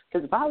you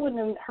because if I wouldn't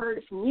have heard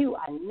it from you,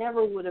 I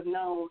never would have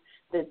known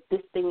that this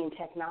thing in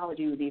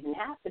technology was even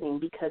happening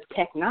because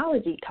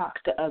technology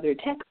talks to other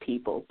tech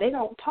people. They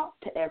don't talk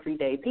to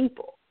everyday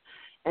people.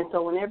 And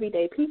so when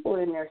everyday people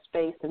are in their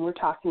space and we're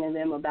talking to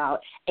them about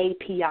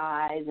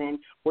APIs and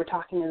we're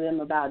talking to them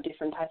about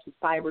different types of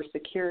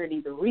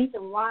cybersecurity, the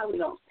reason why we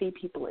don't see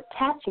people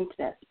attaching to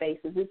that space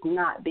is it's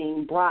not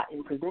being brought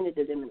and presented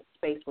to them in a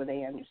space where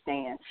they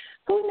understand.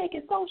 So we make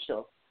it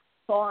social.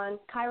 So on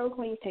Cairo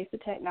Queen's Taste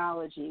of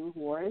Technology,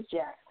 Juarez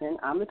Jackson,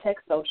 I'm a tech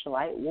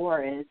socialite.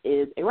 Juarez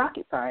is a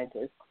rocket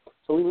scientist.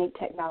 So we make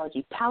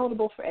technology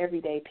palatable for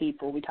everyday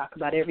people. We talk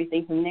about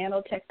everything from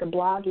nanotech to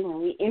blogging,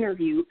 and we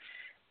interview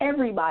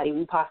everybody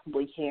we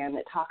possibly can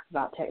that talks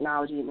about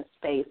technology in the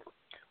space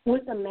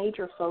with a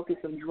major focus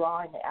of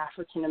drawing the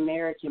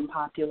African-American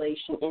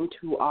population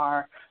into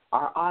our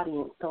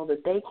audience so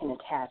that they can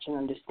attach and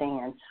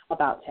understand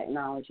about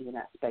technology in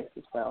that space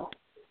as well.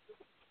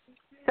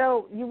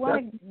 So you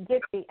want to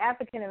get the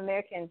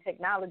African-American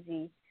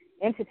technology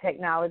into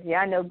technology.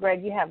 I know,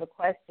 Greg, you have a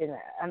question.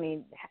 I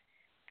mean,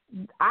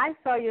 I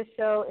saw your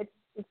show.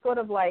 It's sort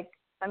of like,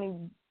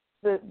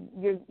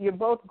 you're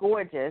both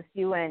gorgeous,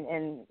 you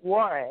and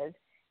Juarez,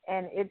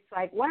 and it's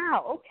like,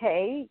 wow,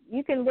 okay,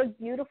 you can look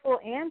beautiful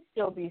and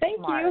still be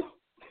smart.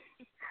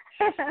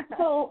 Thank you.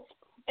 So,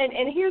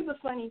 and here's the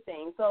funny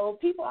thing. So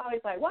people are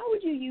always like, why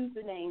would you use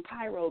the name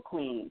Cairo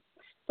Queen?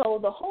 So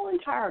the whole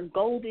entire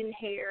golden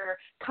hair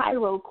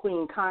Cairo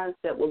Queen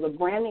concept was a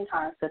branding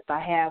concept I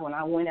had when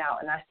I went out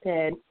and I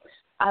said,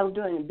 I was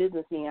doing a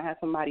business meeting. I had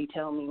somebody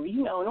tell me,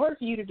 well, in order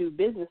for you to do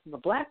business as a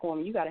black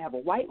woman, you got to have a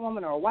white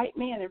woman or a white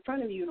man in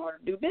front of you in order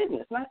to do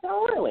business. And I said,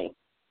 oh, really?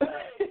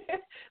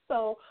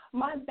 So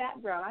my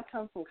background, I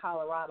come from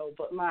Colorado,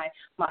 but my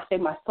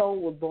soul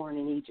was born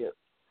in Egypt.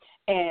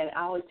 And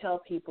I always tell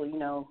people,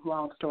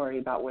 long story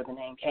about where the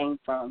name came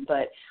from.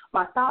 But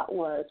my thought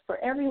was, for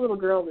every little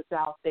girl that's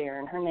out there,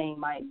 and her name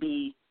might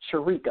be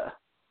Sharika,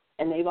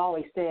 and they've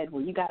always said,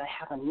 well, you got to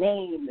have a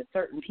name that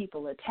certain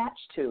people attach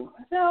to.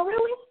 I said, oh,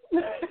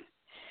 really?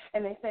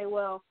 And they say,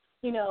 well,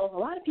 a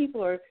lot of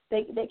people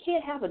they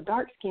can't have a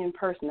dark-skinned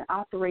person that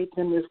operates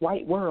in this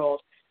white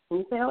world. And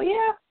you say, oh,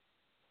 yeah.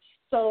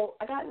 So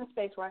I got in a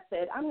space where I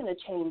said, I'm going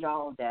to change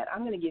all of that.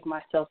 I'm going to give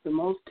myself the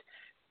most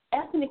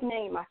ethnic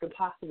name I could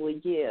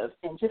possibly give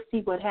and just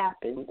see what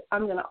happens.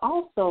 I'm going to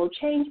also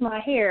change my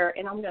hair,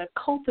 and I'm going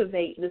to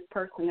cultivate this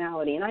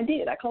personality. And I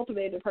did. I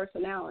cultivated a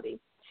personality.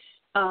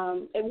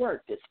 It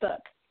worked. It stuck.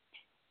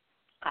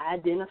 I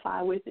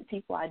identify with it.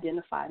 People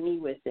identify me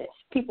with it.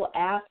 People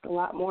ask a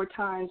lot more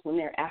times when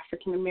they're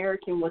African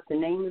American what the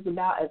name is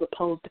about as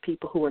opposed to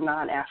people who are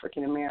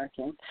non-African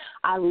American.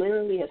 I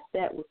literally have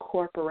sat with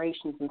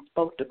corporations and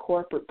spoke to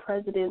corporate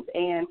presidents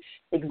and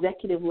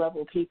executive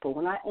level people.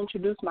 When I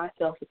introduce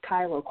myself as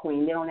Cairo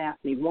Queen, they don't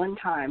ask me one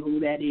time who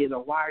that is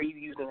or why are you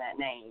using that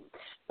name.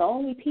 The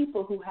only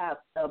people who have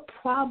a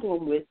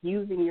problem with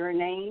using your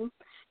name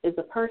is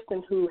a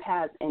person who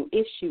has an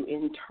issue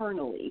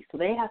internally. So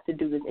they have to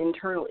do this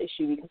internal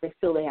issue because they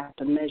feel they have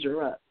to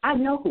measure up. I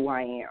know who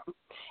I am.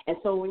 And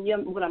so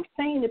what I'm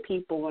saying to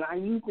people when I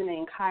use the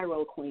name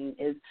Cairo Queen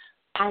is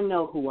I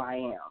know who I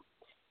am.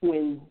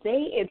 When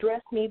they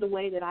address me the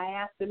way that I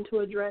ask them to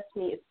address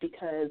me, it's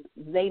because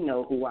they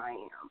know who I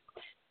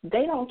am.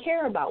 They don't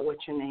care about what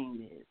your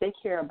name is. They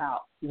care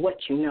about what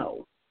you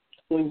know.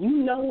 When you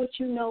know what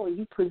you know and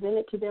you present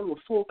it to them with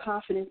full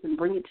confidence and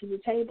bring it to the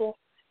table,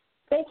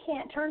 they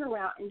can't turn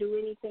around and do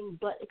anything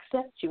but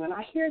accept you. And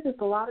I hear this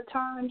a lot of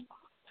times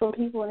from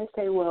people, and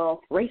they say,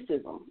 well,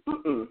 racism.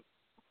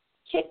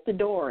 Kick the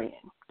door in.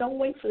 Don't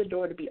wait for the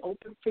door to be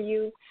open for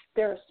you.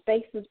 There are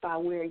spaces by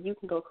where you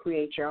can go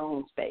create your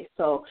own space.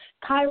 So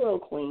Cairo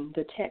Queen,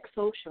 the tech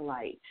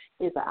socialite,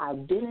 is an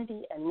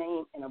identity, a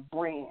name, and a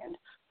brand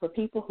for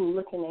people who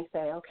look and they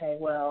say, okay,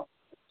 well,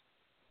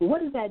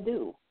 what does that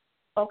do?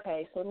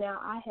 Okay, so now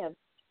I have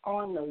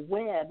on the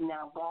web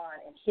now gone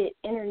and hit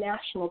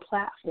international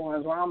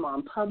platforms where I'm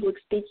on public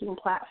speaking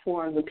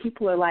platforms and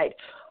people are like,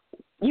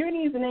 you're going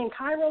to use the name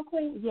Cairo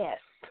Queen? Yes,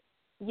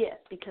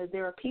 because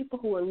there are people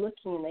who are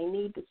looking and they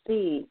need to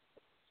see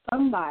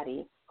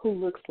somebody who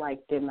looks like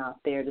them out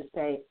there to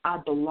say, I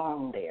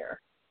belong there.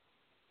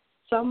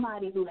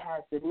 Somebody who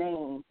has the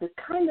name that's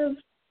kind of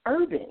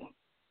urban.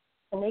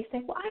 And they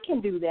say, well, I can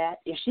do that.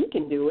 If she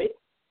can do it,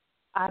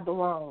 I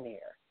belong there.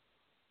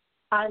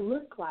 I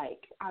look like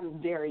I'm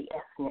very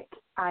ethnic.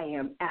 I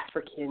am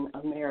African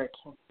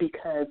American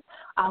because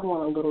I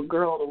want a little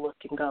girl to look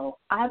and go,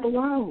 I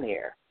belong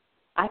there.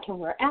 I can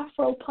wear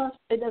Afro puffs.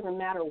 It doesn't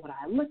matter what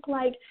I look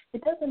like.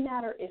 It doesn't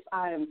matter if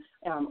I'm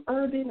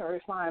urban or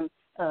if I'm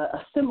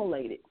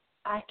assimilated.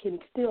 I can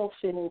still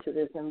fit into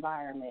this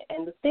environment.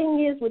 And the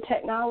thing is with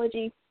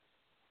technology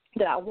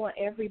that I want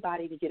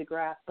everybody to get a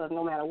grasp of,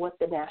 no matter what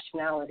the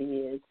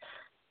nationality is,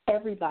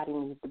 everybody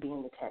needs to be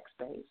in the tech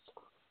space.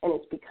 And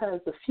it's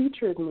because the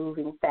future is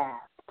moving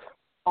fast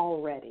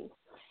already.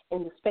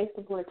 In the space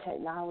of where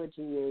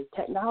technology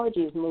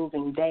is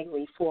moving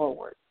daily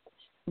forward.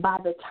 By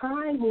the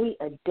time we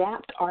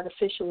adapt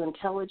artificial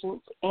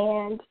intelligence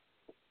and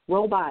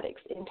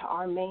robotics into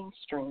our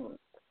mainstream,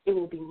 it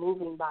will be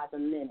moving by the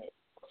minute.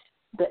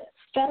 The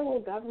federal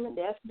government,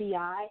 the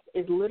FBI,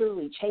 is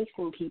literally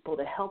chasing people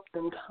to help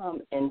them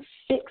come and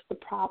fix the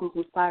problems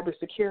with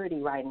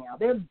cybersecurity right now.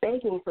 They're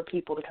begging for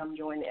people to come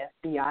join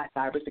the FBI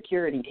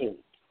cybersecurity team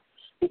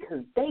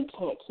because they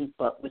can't keep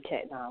up with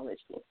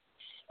technology.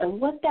 And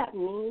what that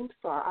means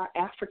for our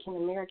African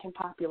American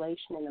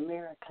population in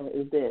America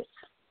is this.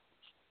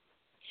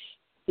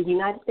 The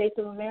United States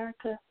of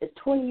America is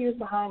 20 years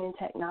behind in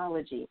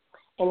technology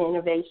and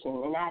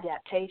innovation and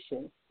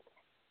adaptation.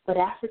 But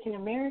African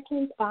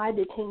Americans, 5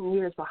 to 10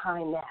 years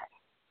behind that.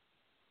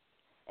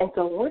 And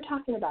so when we're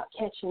talking about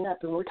catching up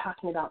and we're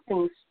talking about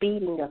things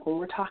speeding up and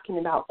we're talking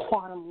about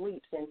quantum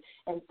leaps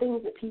and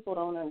things that people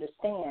don't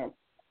understand,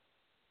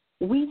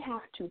 we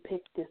have to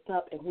pick this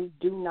up, and we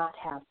do not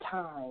have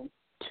time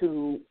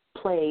to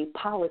play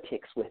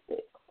politics with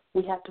it.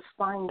 We have to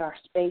find our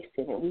space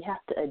in it. We have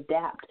to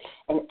adapt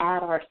and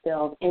add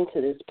ourselves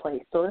into this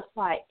place. So it's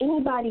like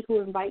anybody who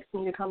invites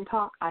me to come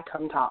talk, I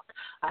come talk.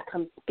 I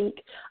come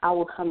speak. I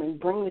will come and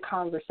bring the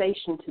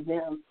conversation to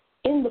them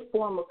in the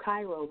form of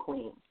Cairo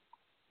Queen.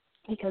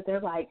 Because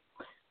they're like,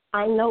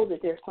 I know that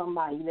there's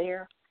somebody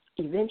there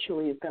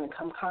eventually is going to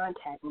come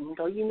contact me and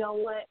go, you know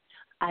what?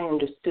 I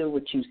understood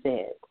what you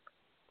said.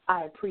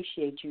 I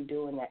appreciate you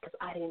doing that because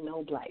I didn't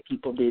know black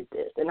people did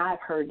this, and I've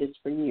heard this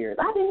for years.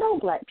 I didn't know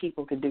black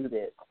people could do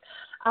this.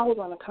 I was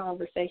on a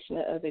conversation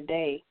the other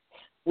day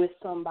with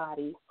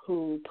somebody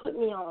who put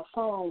me on a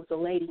phone with a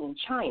lady in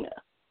China.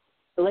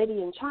 The lady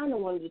in China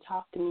wanted to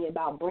talk to me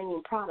about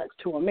bringing products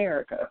to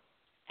America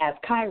as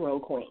Cairo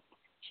Queen.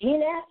 She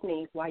didn't ask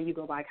me why you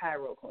go by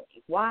Cairo Queen.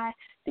 Why?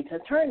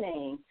 Because her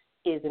name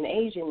is an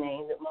Asian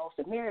name that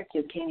most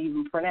Americans can't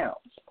even pronounce.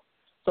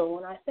 So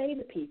when I say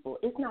to people,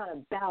 it's not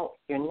about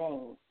your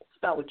name. It's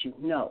about what you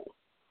know.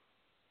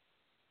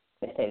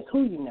 It says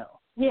who you know.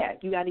 Yeah,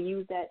 you got to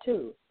use that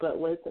too. But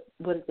what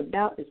it's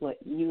about is what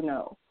you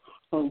know.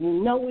 When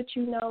you know what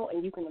you know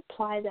and you can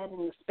apply that in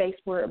the space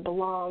where it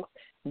belongs,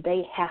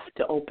 they have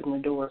to open the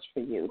doors for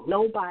you.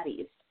 Nobody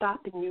is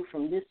stopping you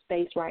from this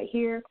space right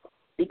here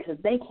because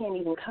they can't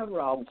even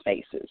cover all the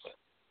spaces.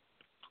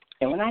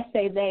 And when I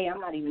say they, I'm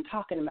not even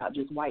talking about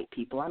just white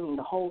people. I mean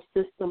the whole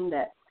system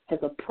that has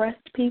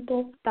oppressed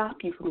people, stop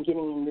you from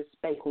getting in this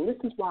space. And this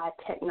is why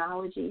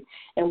technology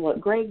and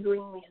what Gregory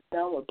has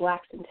done with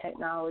Blacks in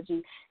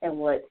Technology and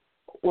what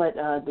what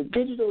the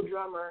digital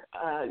drummer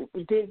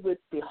did with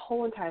the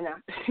whole entire, now,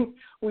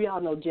 we all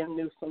know Jim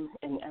Newsom,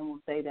 and we'll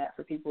say that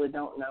for people that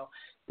don't know.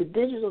 The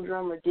digital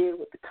drummer did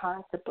with the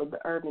concept of the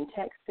Urban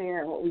Tech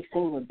Fair and what we've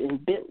seen in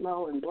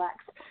BitLo and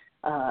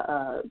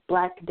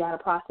Black Data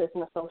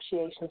Processing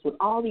Associations, with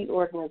all these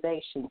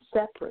organizations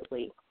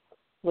separately.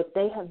 What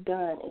they have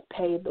done is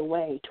paved the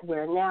way to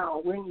where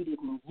now we're needed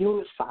to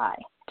unify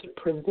to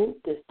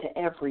present this to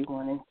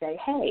everyone and say,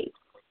 hey,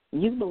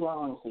 you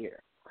belong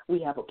here. We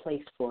have a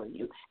place for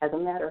you. As a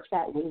matter of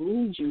fact, we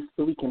need you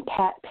so we can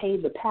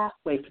pave the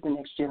pathway for the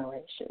next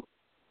generation.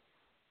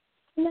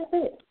 And that's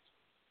it.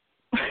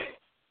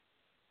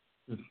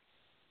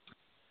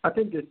 I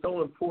think it's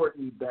so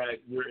important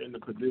that you're in the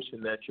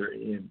position that you're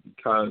in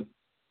because,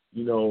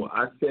 you know,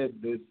 I said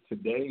this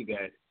today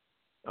that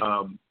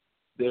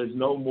there's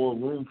no more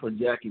room for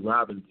Jackie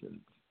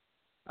Robinsons.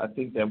 I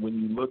think that when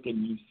you look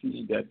and you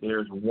see that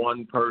there's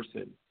one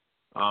person,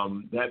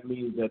 that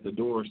means that the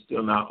door is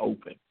still not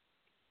open.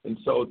 And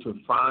so to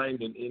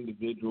find an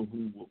individual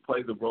who will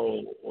play the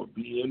role or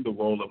be in the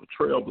role of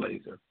a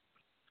trailblazer,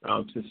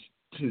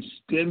 to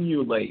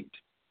stimulate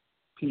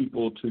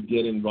people to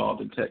get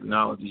involved in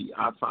technology,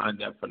 I find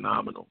that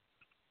phenomenal.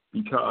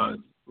 Because,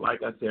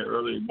 like I said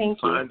earlier,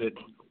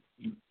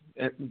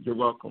 you're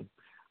welcome.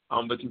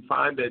 But you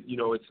find that, you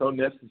know, it's so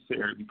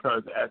necessary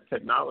because as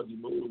technology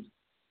moves,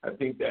 I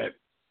think that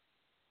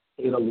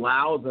it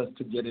allows us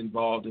to get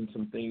involved in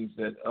some things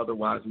that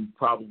otherwise we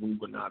probably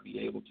would not be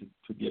able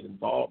to get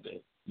involved in.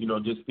 You know,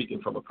 just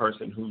speaking from a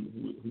person who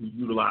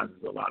utilizes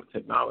a lot of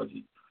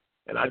technology.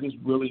 And I just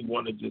really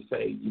want to just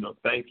say, you know,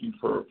 thank you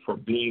for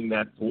being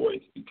that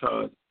voice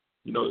because,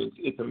 you know,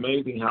 it's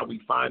amazing how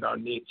we find our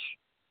niche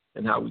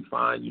and how we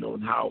find, you know,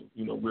 and how,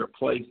 you know, we're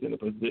placed in a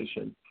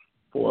position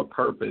for a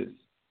purpose.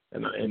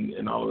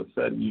 And all of a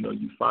sudden, you know,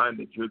 you find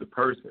that you're the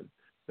person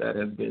that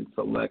has been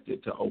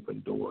selected to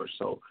open doors.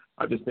 So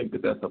I just think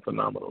that that's a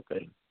phenomenal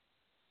thing.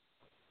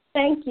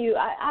 Thank you.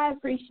 I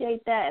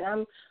appreciate that.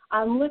 And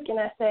I'm looking,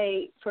 I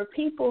say, for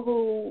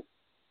people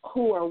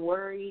who are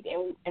worried,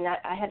 and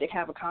I had to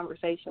have a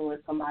conversation with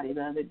somebody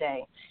the other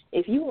day.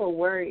 If you are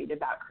worried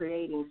about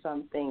creating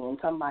something and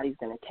somebody's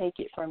going to take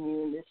it from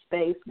you in this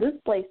space, this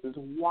place is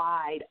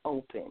wide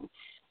open.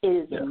 It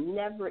is a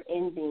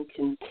never-ending,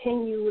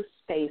 continuous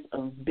space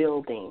of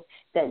building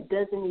that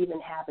doesn't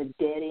even have a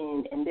dead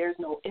end, and there's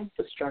no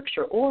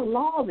infrastructure or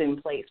laws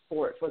in place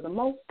for it for the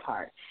most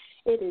part.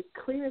 It is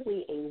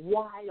clearly a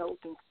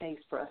wide-open space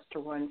for us to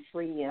run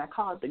free, and I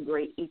call it the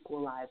great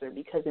equalizer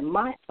because in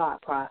my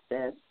thought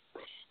process,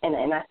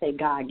 and I say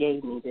God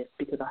gave me this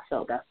because I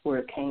felt that's where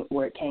it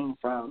came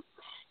from.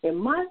 In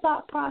my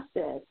thought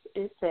process,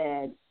 it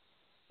said,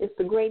 it's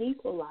the great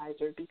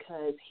equalizer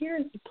because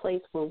here's the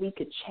place where we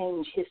could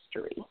change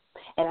history.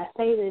 And I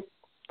say this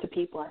to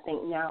people, I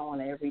think, now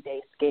on an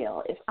everyday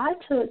scale. If I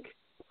took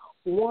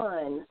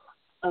one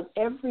of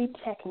every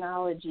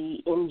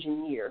technology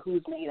engineer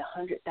who's made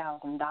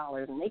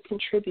 $100,000 and they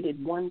contributed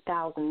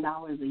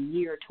 $1,000 a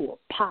year to a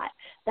pot,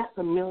 that's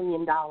 $1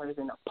 million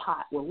in a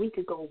pot where we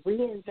could go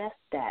reinvest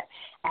that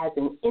as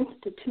an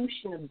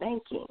institution of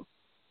banking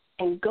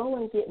and go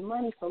and get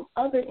money from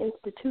other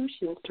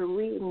institutions to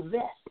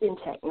reinvest in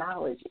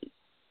technology.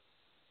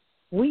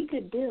 We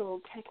could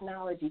build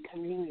technology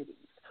communities.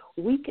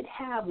 We could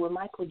have where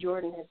Michael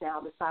Jordan has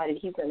now decided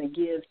he's going to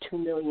give $2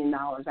 million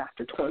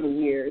after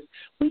 20 years.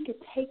 We could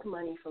take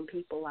money from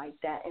people like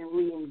that and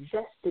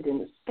reinvest it in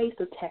the space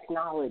of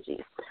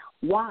technology.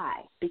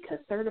 Why? Because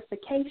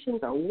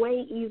certifications are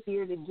way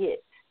easier to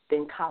get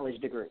than college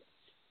degrees.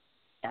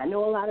 I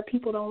know a lot of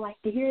people don't like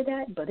to hear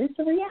that, but it's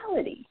a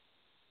reality.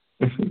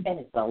 And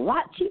it's a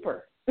lot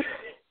cheaper.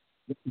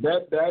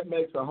 That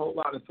makes a whole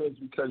lot of sense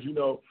because, you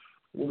know,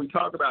 when we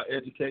talk about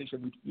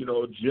education, you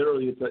know,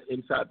 generally it's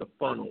inside the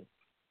funnel.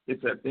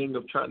 It's that thing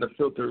of trying to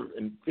filter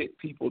and fit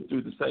people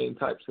through the same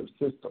types of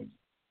systems.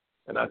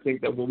 And I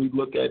think that when we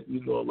look at,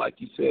 you know, like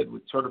you said,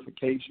 with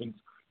certifications,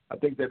 I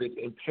think that it's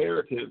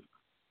imperative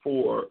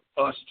for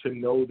us to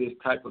know this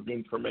type of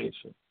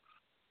information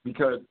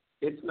because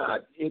it's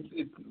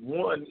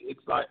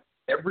like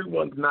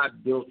everyone's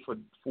not built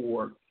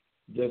for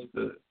just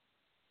a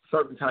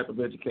certain type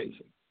of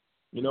education.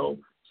 You know,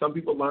 some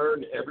people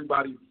learn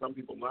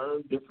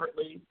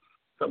differently.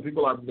 Some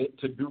people are meant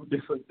to do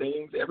different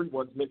things.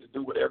 Everyone's meant to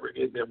do whatever it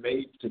is they're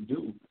made to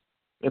do.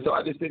 And so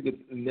I just think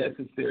it's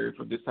necessary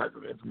for this type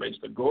of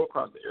information to go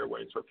across the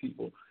airways for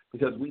people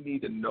because we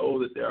need to know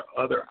that there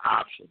are other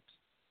options.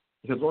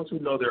 Because once we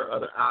know there are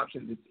other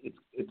options,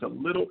 it's a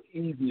little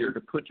easier to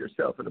put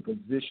yourself in a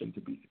position to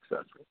be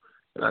successful.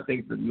 And I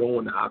think that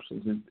knowing the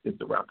options is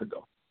the route to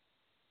go.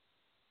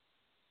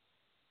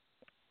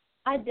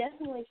 I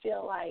definitely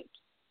feel like,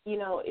 you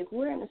know, if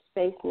we're in a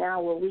space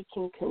now where we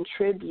can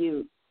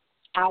contribute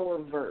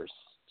our verse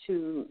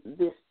to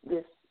this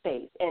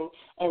space,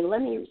 and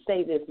let me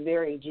say this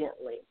very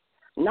gently,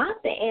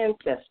 not the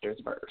ancestors'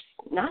 verse,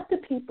 not the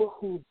people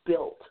who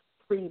built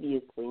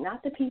previously,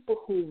 not the people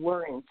who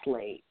were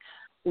enslaved.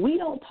 We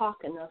don't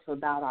talk enough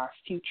about our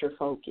future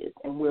focus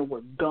and where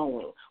we're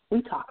going.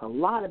 We talk a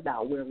lot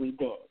about where we've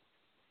been.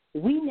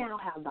 We now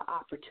have the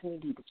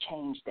opportunity to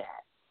change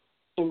that.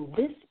 In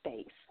this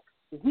space,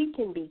 we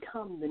can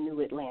become the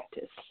new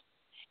Atlantis.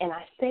 And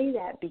I say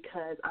that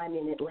because I'm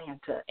in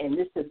Atlanta, and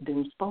this has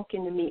been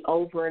spoken to me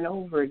over and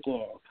over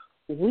again.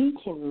 We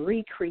can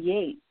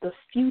recreate the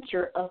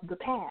future of the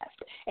past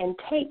and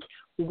take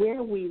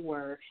where we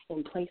were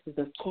in places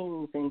of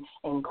kings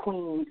and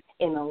queens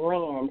in a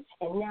land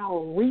and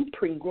now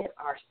represent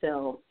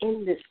ourselves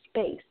in this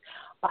space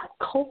by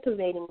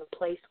cultivating a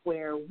place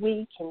where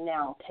we can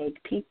now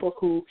take people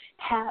who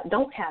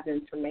don't have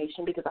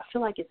information, because I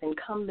feel like it's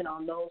incumbent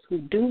on those who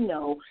do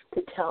know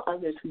to tell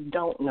others who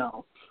don't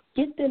know.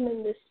 Get them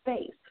in this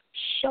space.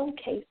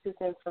 Showcase this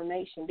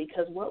information,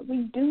 because what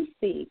we do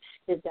see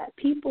is that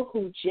people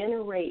who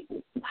generate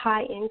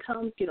high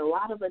incomes get a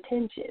lot of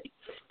attention.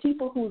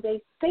 People who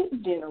they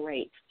think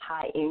generate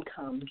high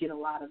incomes get a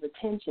lot of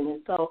attention.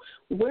 And so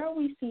where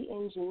we see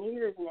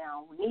engineers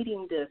now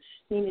needing to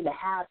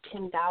have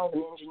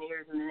 10,000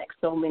 engineers in the next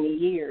so many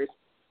years,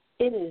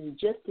 it is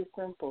just as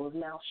simple as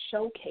now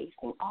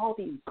showcasing all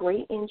these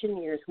great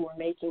engineers who are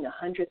making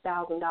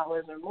 $100,000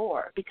 or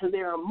more, because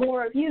there are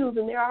more of you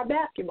than there are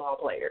basketball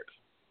players.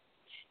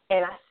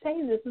 And I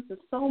say this is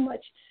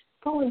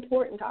so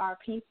important to our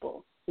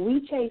people.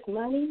 We chase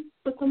money,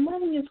 but the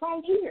money is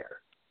right here.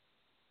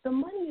 The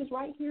money is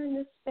right here in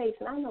this space.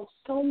 And I know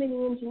so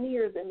many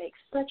engineers that make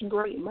such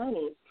great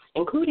money,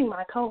 including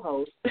my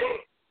co-host.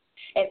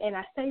 and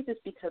I say this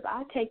because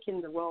I take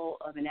in the role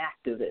of an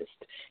activist.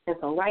 And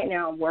so right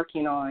now I'm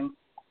working on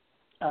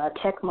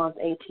Tech Month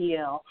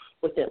ATL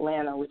with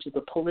Atlanta, which is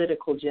a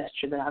political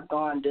gesture that I've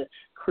gone to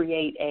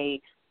create a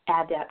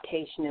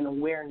Adaptation and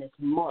Awareness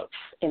Month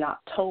in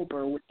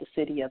October with the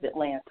city of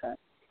Atlanta,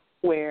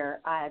 where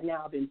I have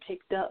now been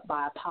picked up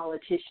by a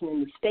politician in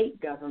the state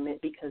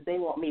government because they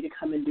want me to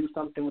come and do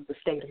something with the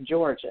state of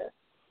Georgia.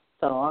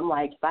 So I'm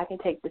like, if I can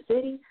take the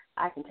city,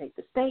 I can take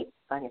the state.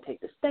 If I can take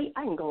the state,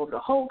 I can go over the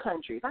whole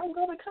country. If I can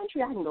go over the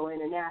country, I can go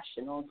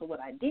international. And so what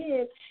I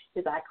did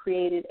is I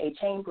created a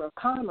Chamber of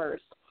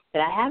Commerce that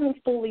I haven't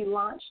fully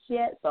launched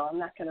yet, so I'm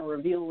not going to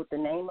reveal what the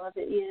name of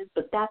it is,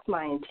 but that's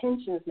my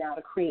intentions now,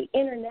 to create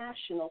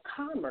international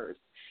commerce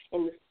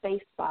in the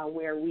space by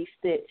where we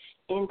sit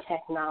in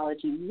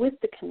technology with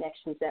the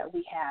connections that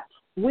we have,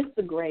 with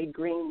the Greg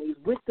Greenleys,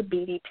 with the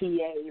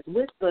BDPAs,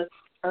 with the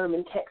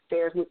urban tech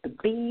fairs, with the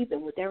bees,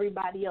 and with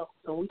everybody else.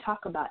 So we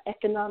talk about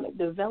economic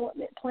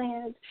development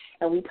plans,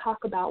 and we talk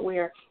about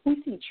where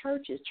we see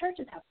churches.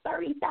 Churches have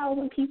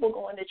 30,000 people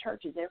going to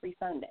churches every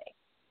Sunday.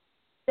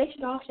 They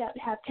should all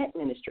have tech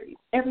ministries,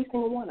 every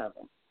single one of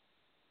them.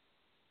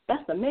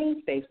 That's the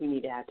main space we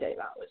need to have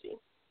technology.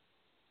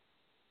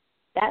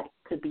 That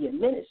could be a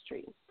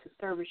ministry to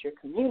service your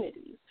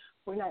communities.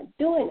 We're not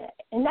doing that,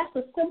 and that's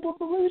a simple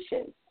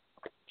solution.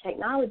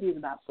 Technology is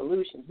about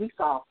solutions. We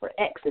solve for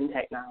X in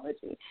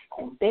technology,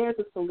 and there's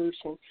a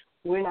solution.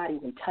 We're not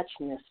even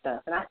touching this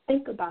stuff. And I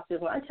think about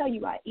this. When I tell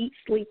you I eat,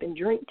 sleep, and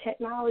drink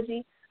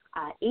technology,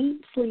 I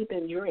eat, sleep,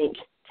 and drink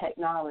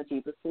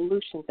technology, the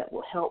solutions that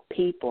will help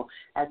people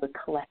as a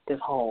collective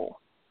whole.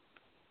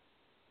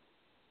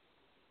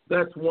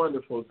 That's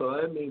wonderful. So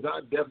that means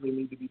I definitely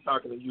need to be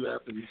talking to you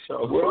after the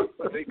show. Well,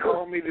 they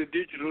call me the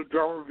digital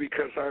drummer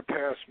because I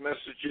pass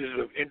messages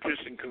of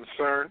interest and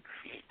concern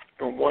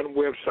from one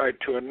website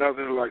to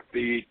another, like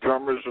the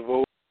drummers of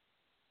old.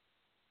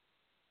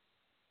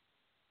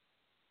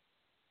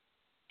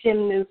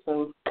 Jim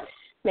Newsom,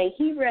 may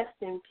he rest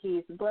in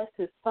peace. Bless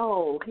his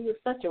soul. He was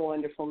such a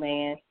wonderful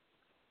man.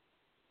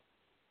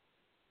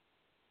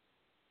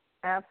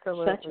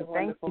 Absolutely.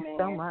 Thank you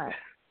so much.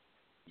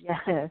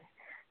 Yes.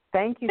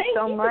 Thank you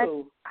so much,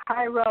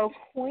 Cairo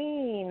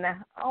Queen.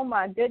 Oh,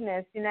 my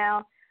goodness.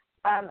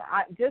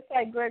 Just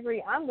like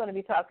Gregory, I'm going to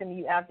be talking to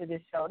you after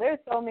this show. There's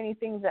so many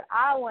things that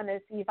I want to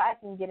see if I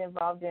can get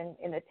involved in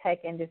the tech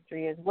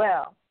industry as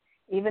well.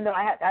 Even though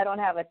I don't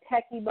have a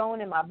techie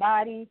bone in my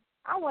body,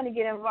 I want to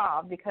get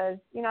involved because,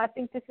 I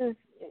think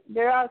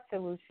there are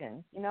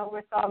solutions.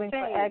 We're solving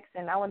for X,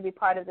 and I want to be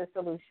part of the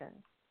solution.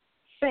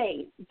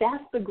 Faith,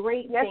 that's the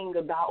great thing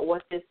about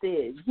what this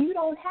is. You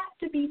don't have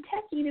to be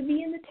techie to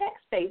be in the tech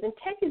space, and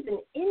tech is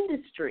an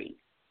industry,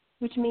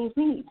 which means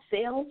we need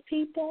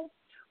salespeople,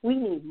 we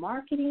need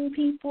marketing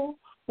people,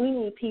 we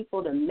need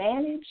people to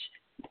manage.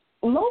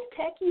 Most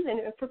techies,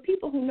 and for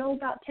people who know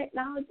about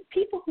technology,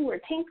 people who are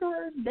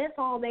tinkerers, that's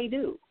all they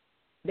do.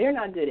 They're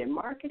not good at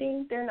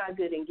marketing. They're not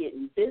good at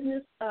getting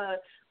business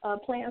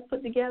plans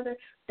put together.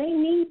 They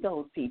need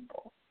those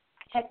people.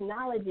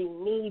 Technology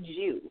needs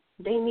you.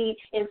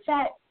 In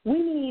fact, we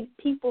need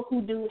people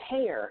who do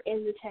hair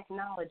in the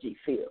technology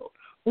field.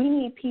 We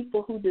need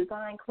people who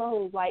design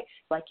clothes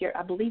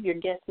I believe your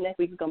guest next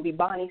week is going to be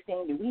Bonnie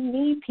Sandy. We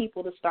need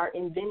people to start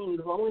inventing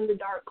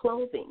glow-in-the-dark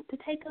clothing to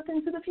take us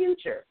into the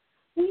future.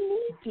 We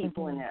need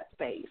people in that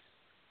space.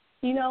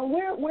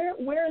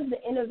 Where is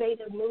the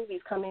innovative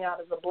movies coming out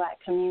of the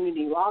black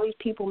community? All these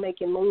people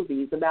making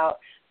movies about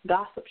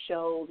gossip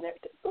shows and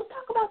everything. Let's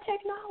talk about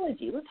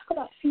technology. Let's talk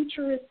about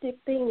futuristic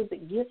things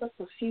that give us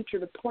a future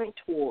to point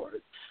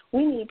towards.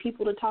 We need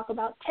people to talk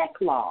about tech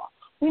law.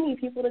 We need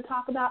people to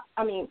talk about,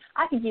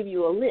 I could give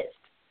you a list.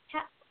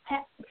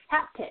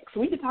 Haptics.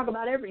 We could talk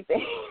about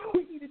everything.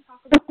 We need to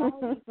talk about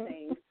all these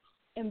things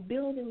and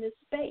build in this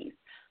space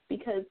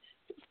because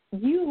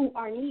you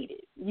are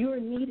needed. You are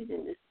needed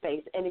in this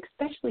space, and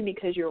especially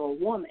because you're a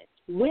woman.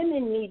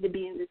 Women need to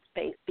be in this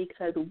space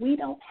because we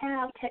don't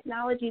have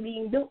technology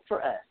being built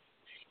for us,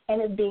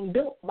 and it's being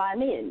built by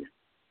men.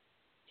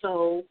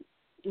 So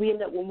we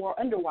end up with more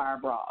underwire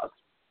bras.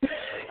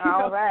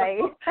 All right.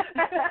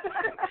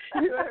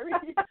 You know what I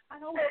mean?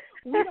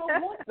 We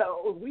don't want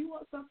those. We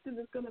want something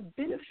that's going to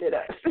benefit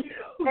us.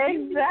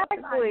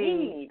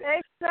 Exactly.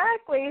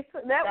 Exactly. So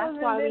that's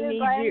was invented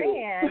by a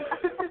man.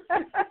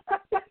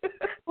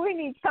 We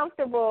need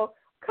comfortable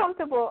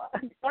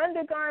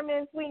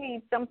undergarments. We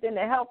need something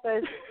to help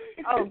us.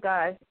 Oh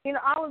gosh,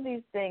 all of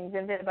these things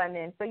invented by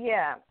men. So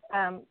yeah,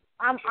 I'm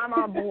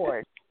on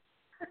board.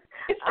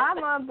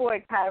 I'm on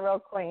board, Cairo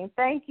Queen.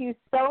 Thank you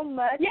so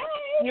much. Yay!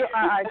 You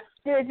are our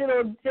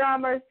digital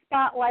drummer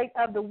spotlight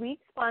of the week,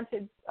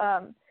 sponsored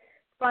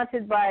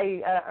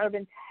by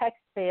Urban Tech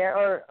Fair,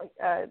 or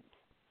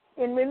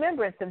in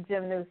remembrance of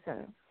Jim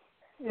Newsom,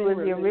 who was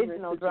the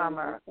original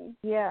drummer.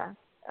 Yeah,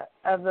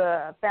 of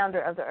the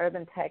founder of the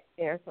Urban Tech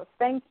Fair. So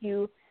thank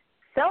you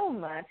so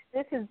much.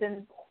 This has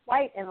been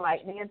quite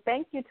enlightening, and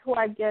thank you to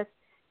our guest,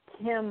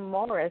 Kim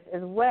Morris,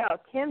 as well.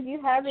 Kim, do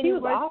you have any? She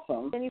was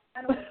awesome. She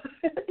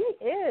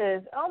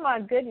is. Oh my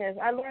goodness,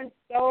 I learned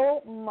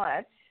so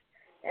much.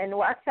 And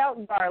watch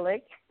out,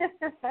 garlic.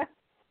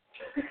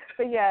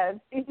 But yeah,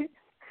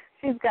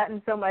 she's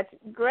gotten so much.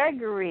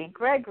 Gregory,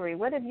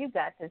 what have you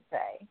got to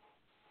say?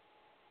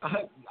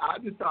 I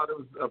just thought it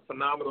was a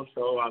phenomenal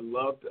show. I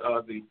loved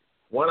the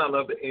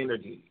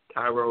energy.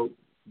 Cairo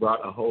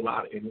brought a whole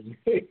lot of energy.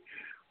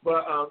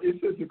 But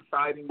it's just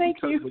exciting.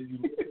 Thank you.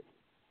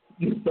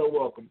 You're so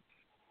welcome.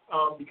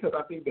 Because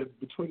I think that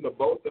between the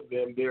both of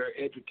them, they're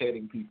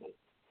educating people.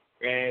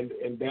 And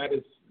that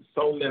is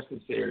so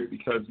necessary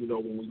because,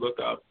 when we look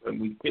up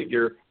and we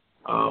figure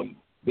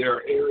there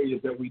are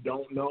areas that we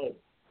don't know.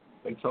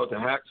 And so to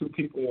have two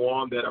people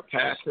on that are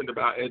passionate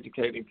about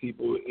educating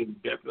people is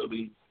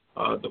definitely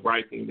the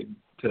right thing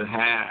to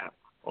have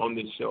on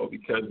this show,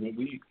 because when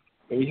we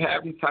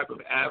have these type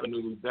of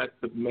avenues, that's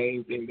the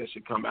main thing that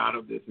should come out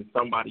of this, is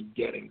somebody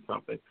getting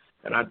something.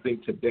 And I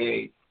think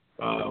today,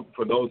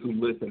 for those who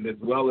listen, as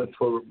well as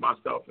for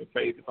myself and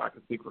Faith, if I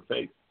can speak for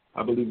Faith,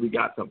 I believe we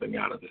got something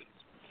out of this.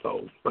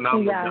 So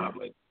phenomenal job,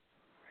 ladies.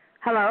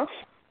 Hello?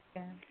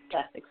 Yeah.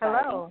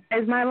 Hello.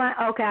 Is my line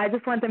okay? I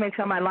just wanted to make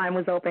sure my line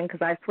was open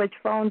because I switched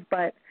phones,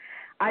 but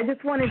I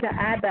just wanted to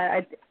add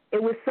that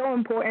it was so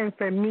important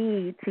for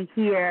me to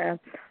hear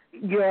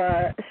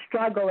your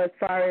struggle as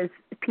far as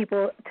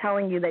people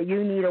telling you that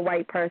you need a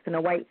white person,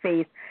 a white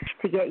face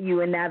to get you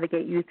and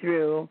navigate you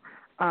through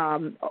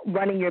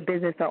running your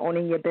business or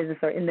owning your business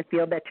or in the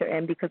field that you're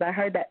in, because I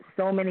heard that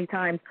so many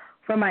times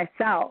for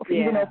myself,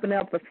 even opening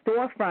up a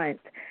storefront.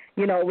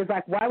 It was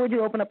like, why would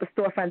you open up a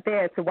storefront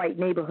there? It's a white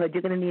neighborhood.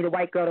 You're going to need a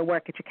white girl to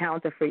work at your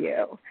counter for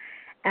you.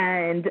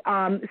 And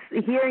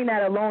hearing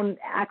that alone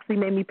actually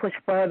made me push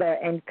further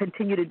and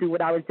continue to do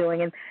what I was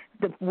doing. And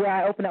where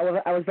I opened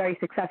up, I was very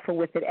successful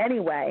with it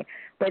anyway.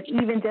 But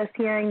even just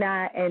hearing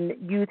that and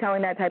you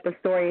telling that type of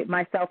story,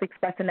 myself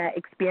expressing that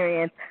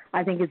experience,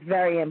 I think is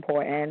very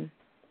important.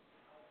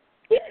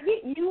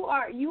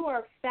 You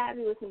are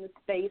fabulous in the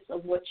space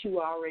of what you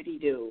already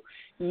do.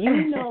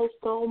 You know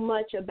so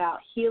much about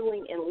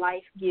healing and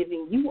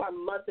life-giving. You are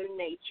Mother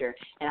Nature.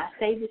 And I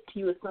say this to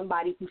you as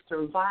somebody who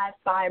survived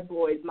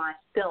fibroids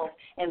myself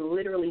and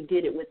literally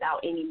did it without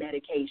any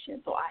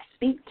medication. So I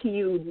speak to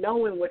you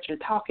knowing what you're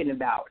talking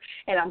about.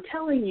 And I'm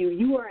telling you,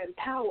 you are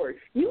empowered.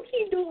 You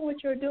keep doing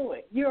what you're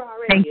doing. You're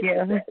already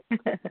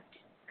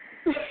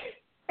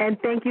And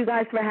thank you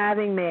guys for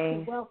having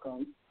me. You're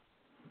welcome.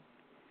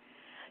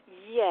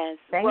 Yes.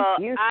 Thank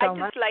you so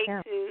much.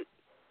 I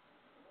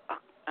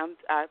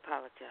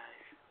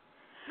apologize.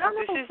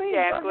 This is please,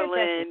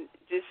 Jacqueline.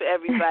 Just for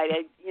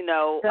everybody, if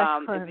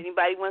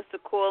anybody wants to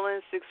call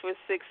in,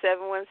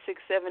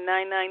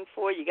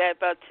 646-716-7994. You got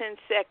about 10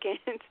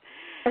 seconds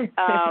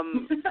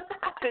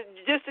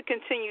just to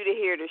continue to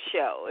hear the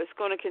show. It's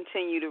going to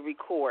continue to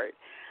record.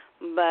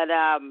 But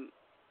I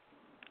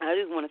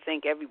just want to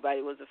thank everybody.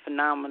 It was a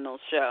phenomenal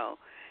show.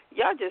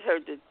 Y'all just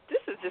heard this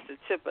is just the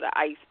tip of the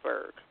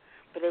iceberg.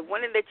 But I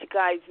wanted to let you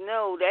guys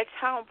know that's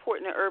how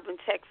important the Urban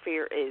Tech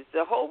Fair is.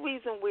 The whole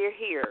reason we're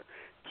here,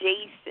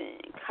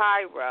 Jason,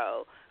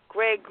 Cairo,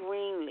 Greg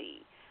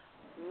Greenlee,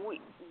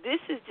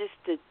 this is just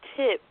the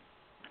tip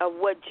of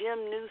what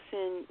Jim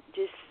Newsom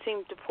just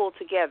seemed to pull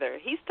together.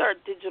 He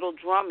started digital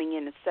drumming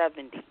in the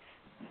 70s,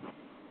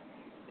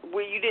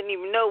 where you didn't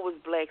even know it was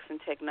blacks and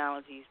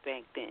technologies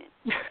back then.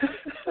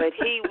 But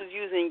he was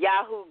using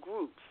Yahoo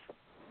groups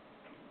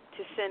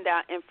to send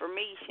out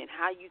information,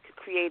 how you could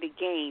create a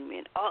game,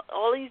 and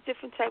all these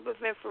different type of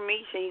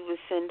information he would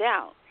send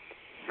out.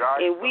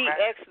 And we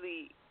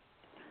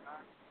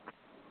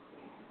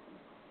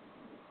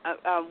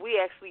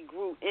actually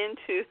grew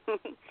into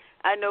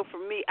I know for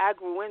me, I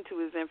grew into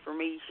his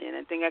information.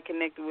 I think I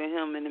connected with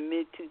him in the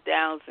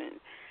mid-2000s.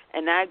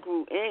 And I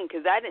grew in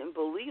because I didn't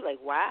believe, like,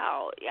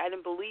 wow, I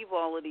didn't believe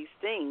all of these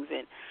things.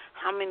 And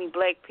how many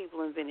black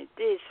people invented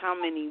this, how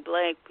many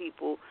black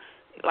people,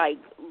 like,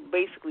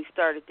 basically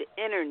started the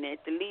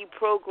Internet. The lead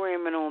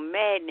programmer on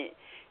Madnet,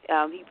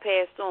 he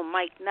passed on,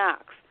 Mike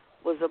Knox,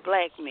 was a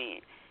black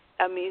man.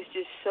 I mean, it's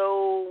just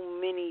so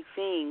many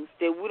things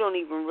that we don't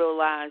even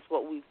realize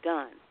what we've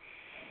done.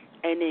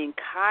 And then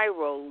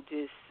Cairo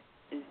is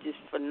just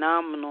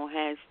phenomenal,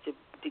 has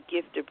the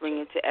gift of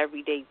bringing to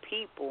everyday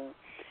people.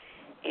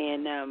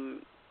 And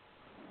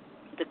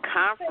the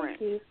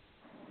conference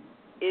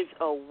is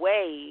a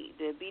way,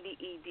 the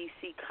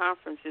BDEDC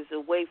conference is a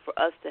way for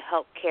us to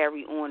help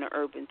carry on the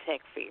Urban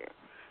Tech Fair.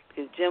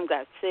 Because Jim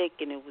got sick,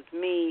 and it was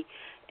me,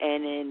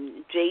 and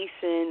then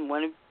Jason,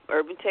 one of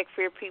Urban Tech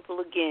Fair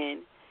people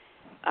again,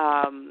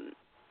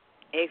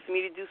 asked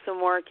me to do some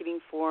marketing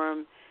for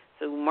him.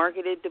 So we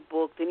marketed the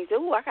book. Then he said,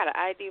 I got an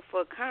idea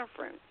for a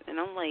conference. And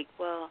I'm like,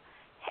 well,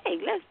 hey,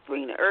 let's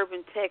bring the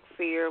Urban Tech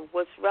Fair,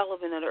 what's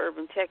relevant at the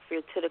Urban Tech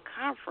Fair, to the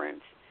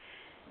conference.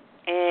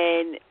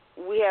 And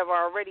we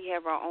already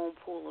have our own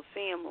pool of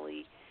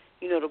family,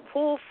 to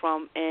pull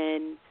from.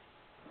 And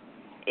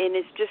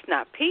it's just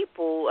not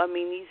people. I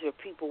mean, these are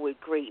people with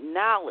great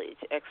knowledge,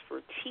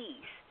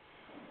 expertise.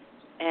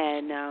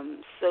 And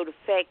so the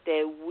fact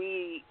that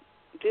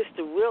just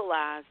to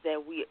realize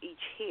that we are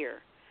each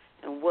here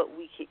and what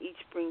we can each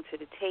bring to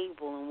the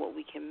table and what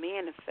we can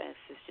manifest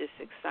is just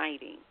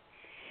exciting.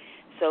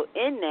 So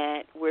in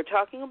that, we're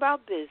talking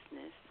about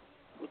business,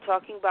 we're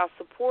talking about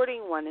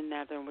supporting one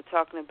another, and we're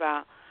talking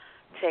about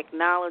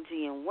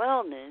technology and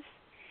wellness.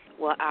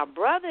 Well, our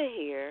brother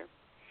here,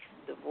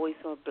 the voice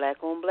of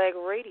Black on Black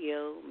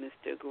Radio,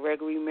 Mr.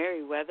 Gregory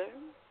Meriweather,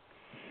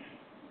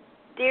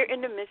 they're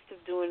in the midst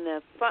of doing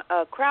a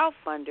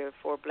crowdfunder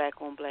for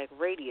Black on Black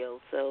Radio.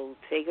 So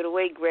take it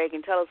away, Greg,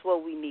 and tell us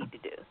what we need to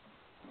do.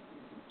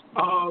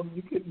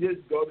 You can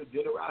just go to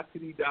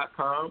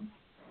generosity.com.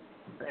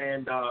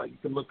 And you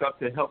can look up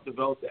to help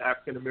develop the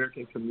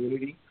African-American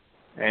community,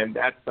 and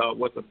that's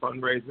what the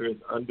fundraiser is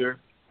under.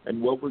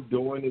 And what we're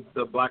doing is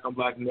the Black on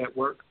Black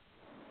Network,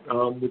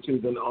 which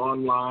is an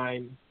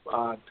online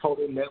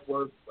total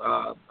network,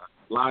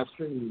 live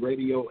streaming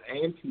radio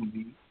and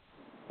TV.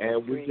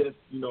 And we're just,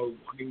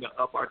 wanting to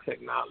up our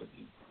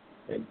technology.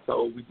 And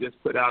so we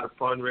just put out a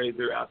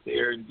fundraiser out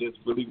there and just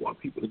really want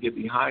people to get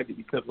behind it,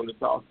 because when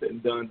it's all said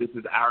and done, this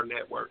is our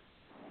network.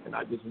 And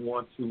I just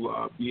want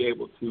to be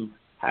able to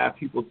have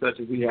people such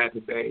as we have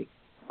today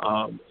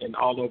and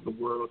all over the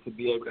world to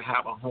be able to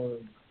have a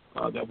home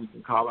that we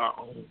can call our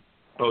own.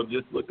 So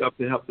just look up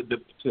to help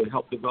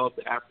develop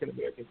the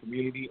African-American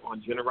community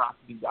on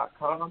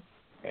generosity.com,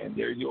 and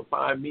there you'll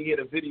find me in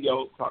a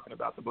video talking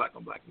about the Black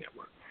on Black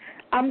Network.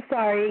 I'm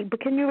sorry, but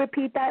can you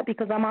repeat that?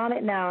 Because I'm on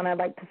it now, and I'd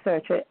like to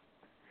search it.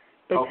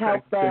 The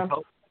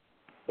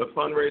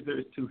fundraiser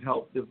is to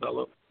help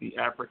develop the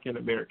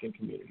African-American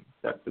community.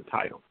 That's the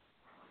title.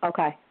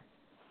 Okay.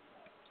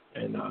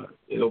 And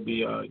it'll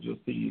be, you'll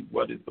see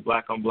what is the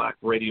Black on Black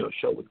radio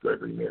show with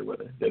Gregory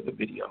Meriweather. There's a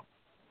video.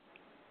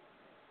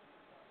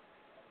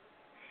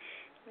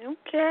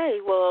 Okay,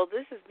 well,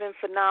 this has been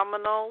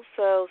phenomenal.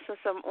 So since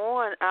I'm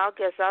on, I'll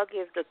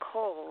give the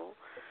call.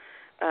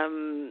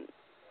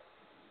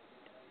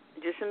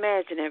 Just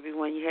imagine,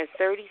 everyone, you have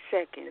 30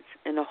 seconds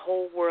and the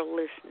whole world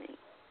listening.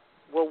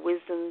 What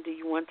wisdom do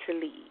you want to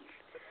leave?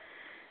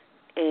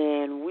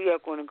 And we are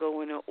going to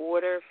go in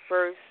order,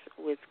 first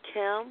with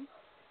Kim.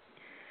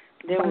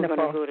 Then We're going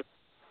to go to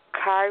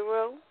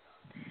Cairo.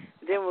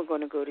 Then we're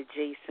going to go to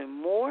Jason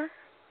Moore.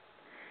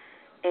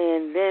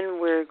 And then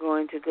we're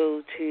going to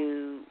go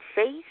to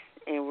Faith.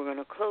 And we're going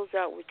to close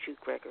out with you,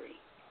 Gregory.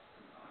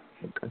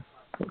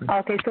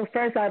 Okay, so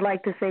first I'd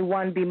like to say,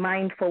 one, be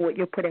mindful what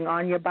you're putting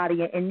on your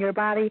body and in your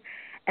body.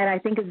 And I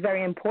think it's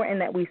very important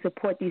that we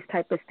support these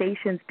type of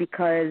stations,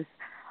 because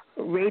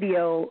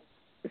radio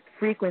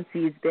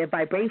frequencies, they're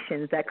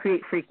vibrations that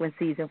create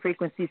frequencies, and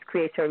frequencies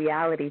create your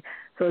reality.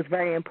 So it's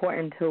very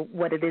important to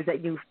what it is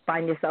that you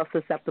find yourself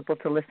susceptible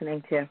to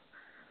listening to.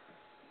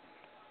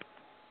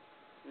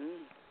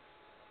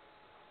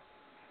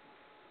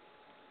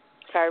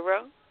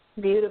 Cairo?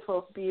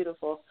 Beautiful,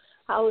 beautiful.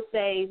 I would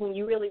say when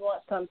you really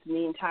want something,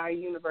 the entire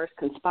universe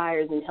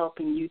conspires in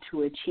helping you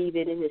to achieve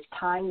it. And it's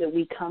time that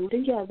we come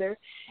together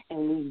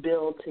and we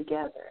build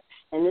together.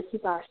 And this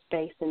is our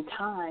space and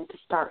time to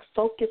start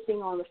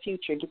focusing on the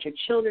future. Get your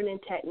children in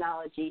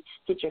technology.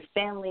 Get your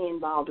family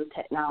involved with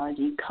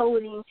technology,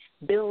 coding,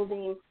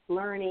 building,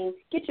 learning.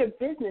 Get your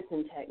business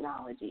in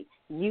technology.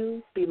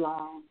 You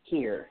belong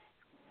here.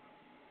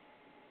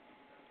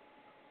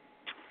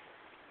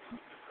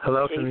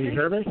 Hello, can you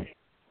hear me?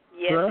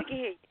 Yes, Hello? we can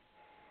hear you.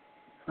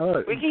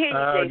 Oh, we can hear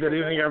you, Jason. Good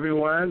evening,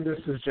 everyone. This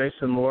is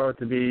Jason Moore with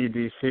the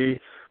BEDC.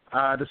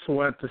 I just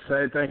want to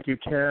say thank you,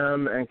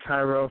 Kim and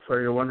Cairo,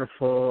 for your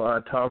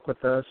wonderful talk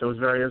with us. It was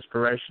very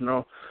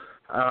inspirational.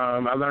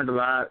 I learned a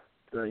lot.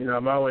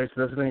 I'm always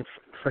listening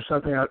for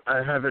something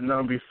I haven't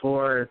known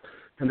before.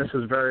 and this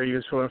is very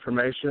useful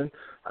information.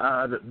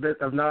 The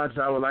bit of knowledge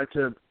I would like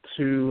to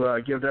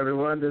give to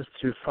everyone is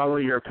to follow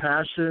your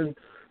passion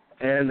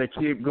and to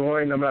keep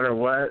going no matter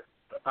what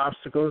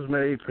obstacles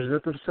may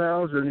present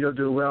themselves, and you'll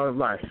do well in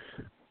life.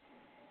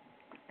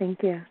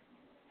 Thank you.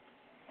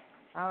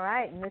 All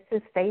right, and this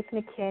is Faith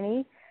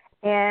McKinney,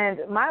 and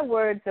my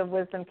words of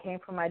wisdom came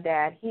from my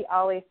dad. He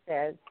always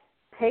says,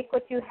 take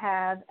what you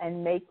have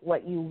and make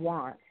what you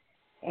want,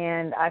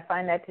 and I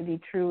find that to be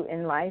true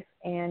in life,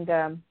 and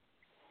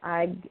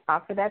I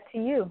offer that to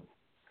you.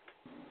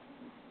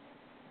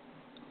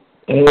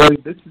 Hey,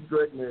 this is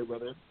Greg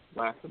Meriweather.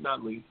 Last but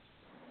not least,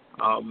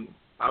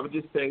 I would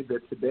just say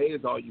that today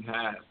is all you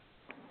have.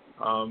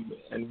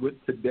 And with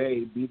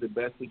today, be the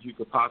best that you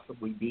could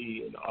possibly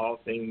be in all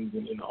things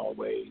and in all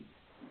ways.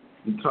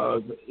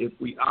 Because if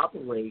we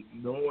operate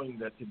knowing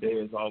that today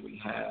is all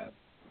we have,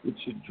 it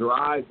should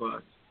drive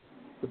us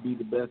to be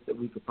the best that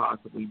we could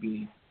possibly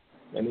be.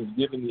 And it's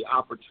given the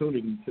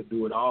opportunity to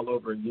do it all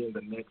over again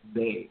the next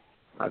day.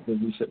 I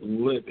think we should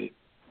live it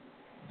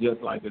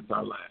just like it's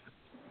our last.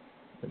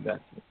 And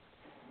that's it.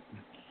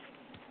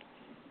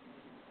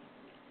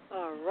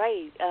 All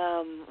right.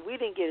 We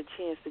didn't get a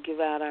chance to give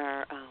out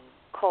our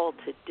call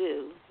to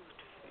do.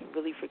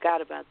 Really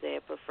forgot about that.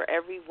 But for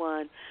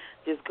everyone,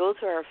 just go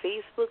to our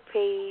Facebook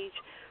page.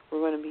 We're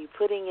going to be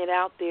putting it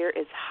out there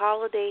as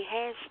holiday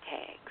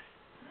hashtags.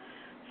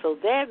 So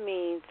that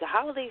means the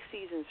holiday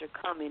seasons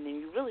are coming, and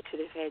you really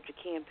should have had your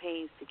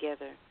campaigns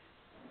together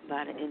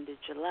by the end of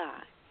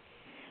July.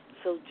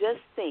 So just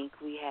think,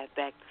 we have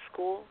back to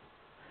school,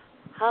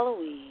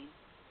 Halloween,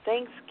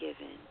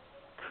 Thanksgiving,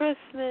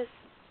 Christmas,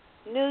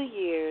 New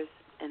Year's,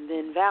 and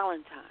then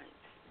Valentine's.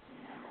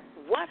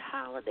 What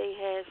holiday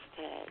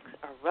hashtags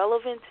are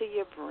relevant to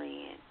your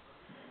brand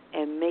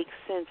and make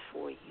sense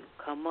for you?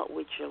 Come up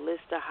with your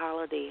list of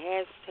holiday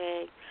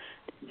hashtags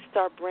and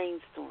start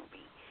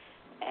brainstorming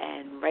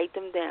and write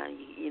them down.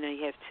 You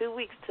have 2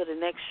 weeks to the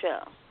next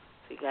show,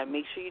 so you got to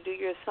make sure you do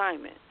your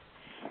assignments.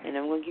 And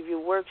I'm going to give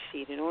you a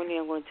worksheet, and on there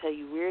I'm going to tell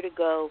you where to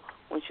go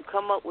once you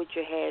come up with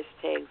your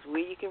hashtags, where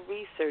you can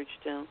research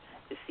them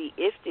to see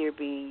if they're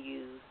being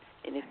used,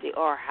 and if they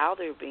are, how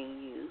they're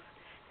being used,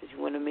 because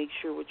you want to make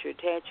sure what you're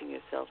attaching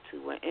yourself to,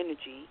 what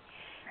energy,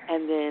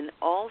 and then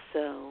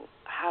also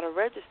how to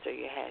register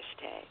your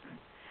hashtags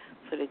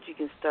so that you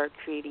can start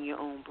creating your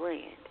own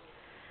brand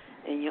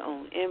and your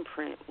own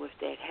imprint with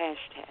that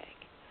hashtag.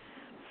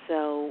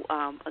 So,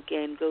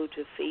 again, go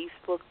to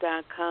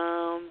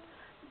facebook.com,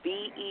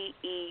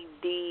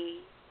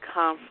 BEED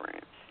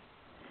Conference.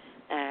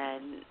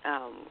 And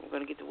we're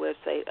going to get the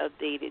website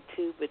updated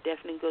too, but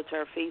definitely go to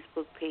our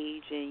Facebook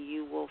page and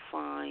you will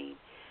find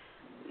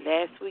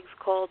last week's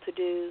call to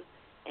do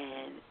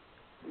and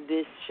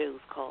this show's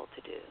call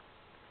to do.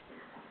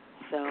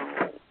 So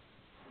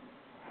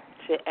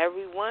to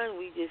everyone,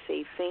 we just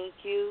say thank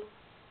you,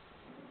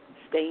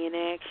 stay in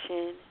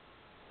action,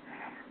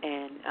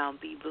 and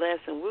be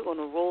blessed. And we're going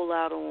to roll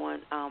out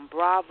on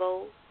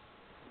Bravo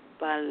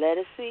by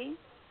Lettucey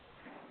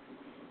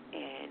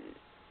and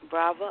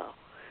Bravo.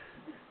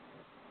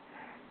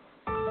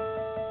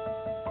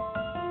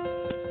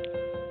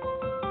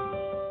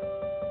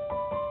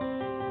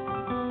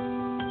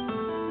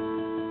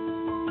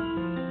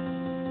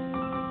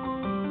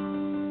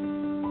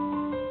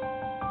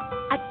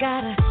 I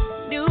got a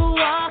new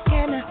walk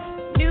and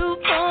a new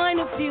point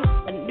of view,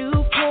 a new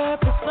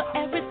purpose for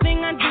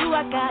everything I do.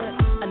 I got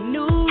a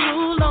new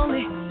rule,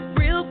 only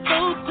real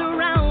folks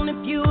around.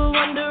 If you were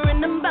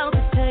wondering, I'm about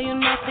to tell you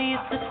nothing.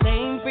 It's the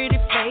same pretty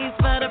face,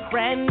 but a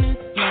brand new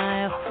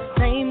smile.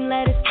 Same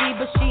Lettucey,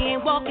 but she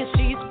ain't walking,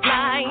 she's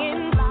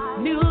flying.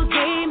 New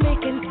day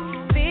making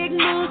big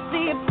moves,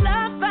 see if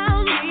love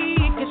found me,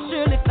 it can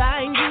surely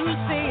find you.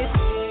 See it.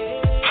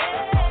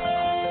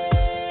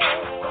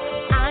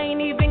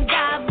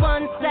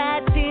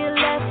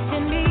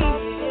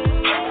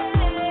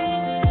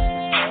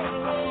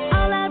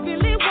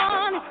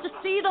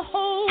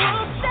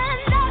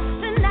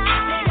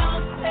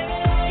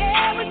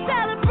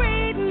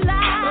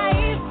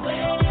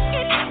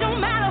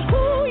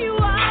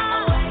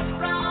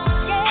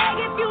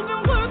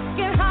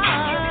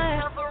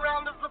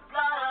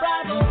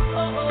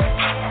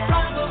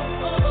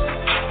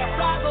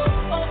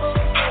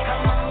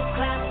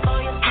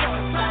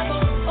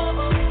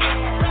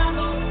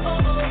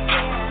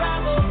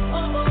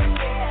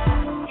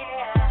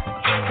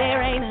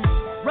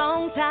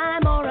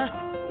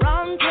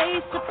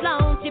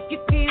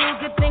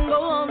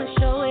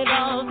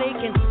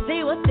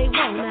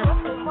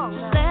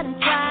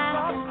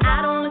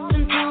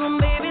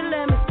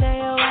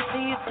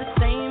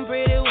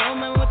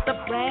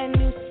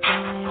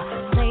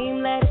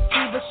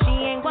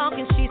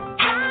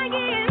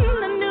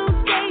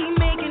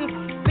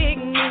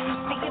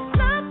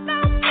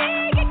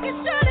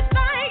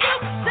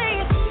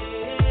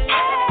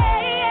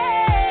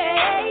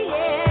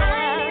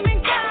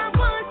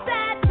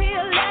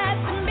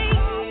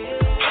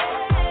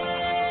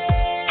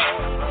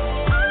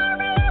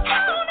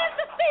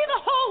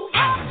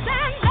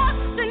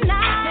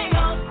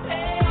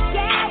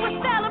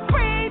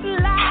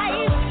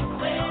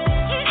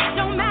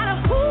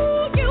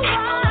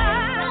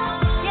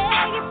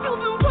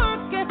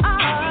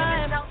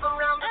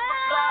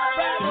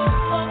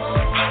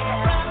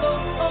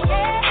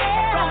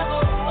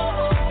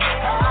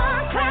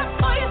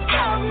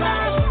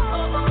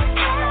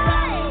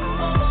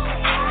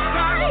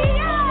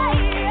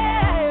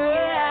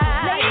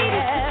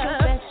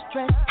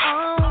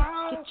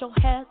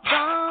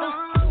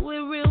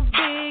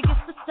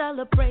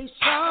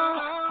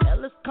 on,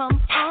 fellas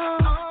come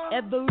on,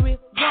 everyone.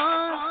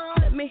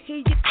 Let me hear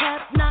you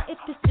clap now if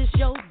this is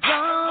your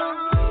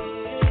song.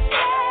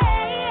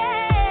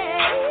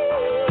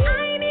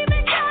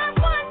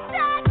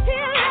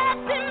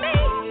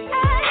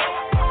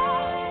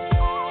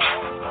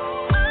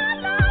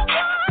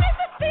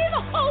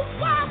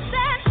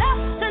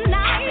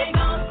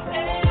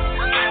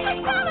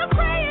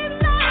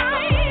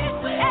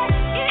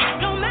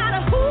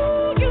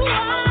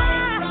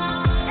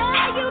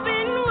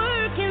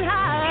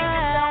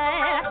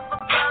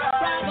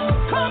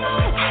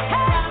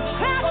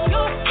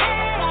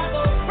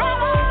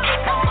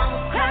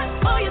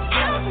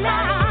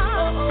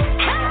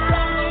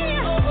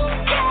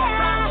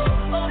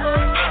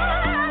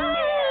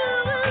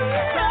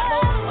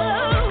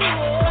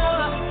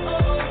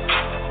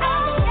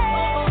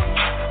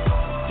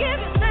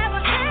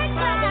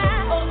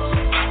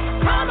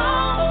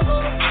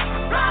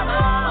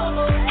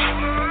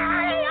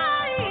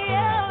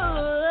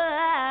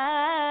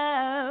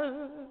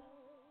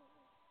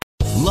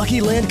 Lucky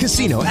Land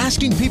Casino,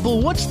 asking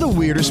people, what's the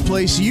weirdest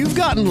place you've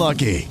gotten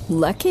lucky?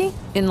 Lucky?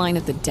 In line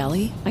at the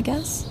deli, I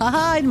guess?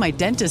 Aha, in my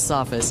dentist's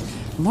office.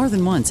 More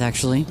than once,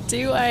 actually.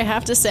 Do I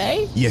have to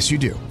say? Yes, you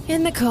do.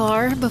 In the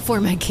car before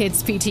my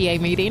kids'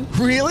 PTA meeting.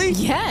 Really?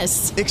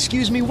 Yes.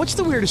 Excuse me, what's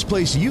the weirdest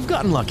place you've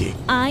gotten lucky?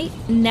 I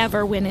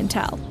never win and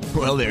tell.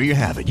 Well, there you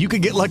have it. You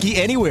can get lucky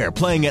anywhere,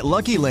 playing at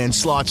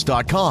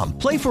LuckyLandSlots.com.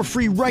 Play for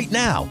free right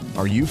now.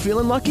 Are you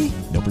feeling lucky?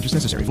 No purchase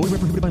necessary. Void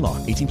where prohibited by law.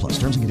 18+.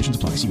 Terms and conditions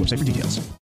apply. See website for details.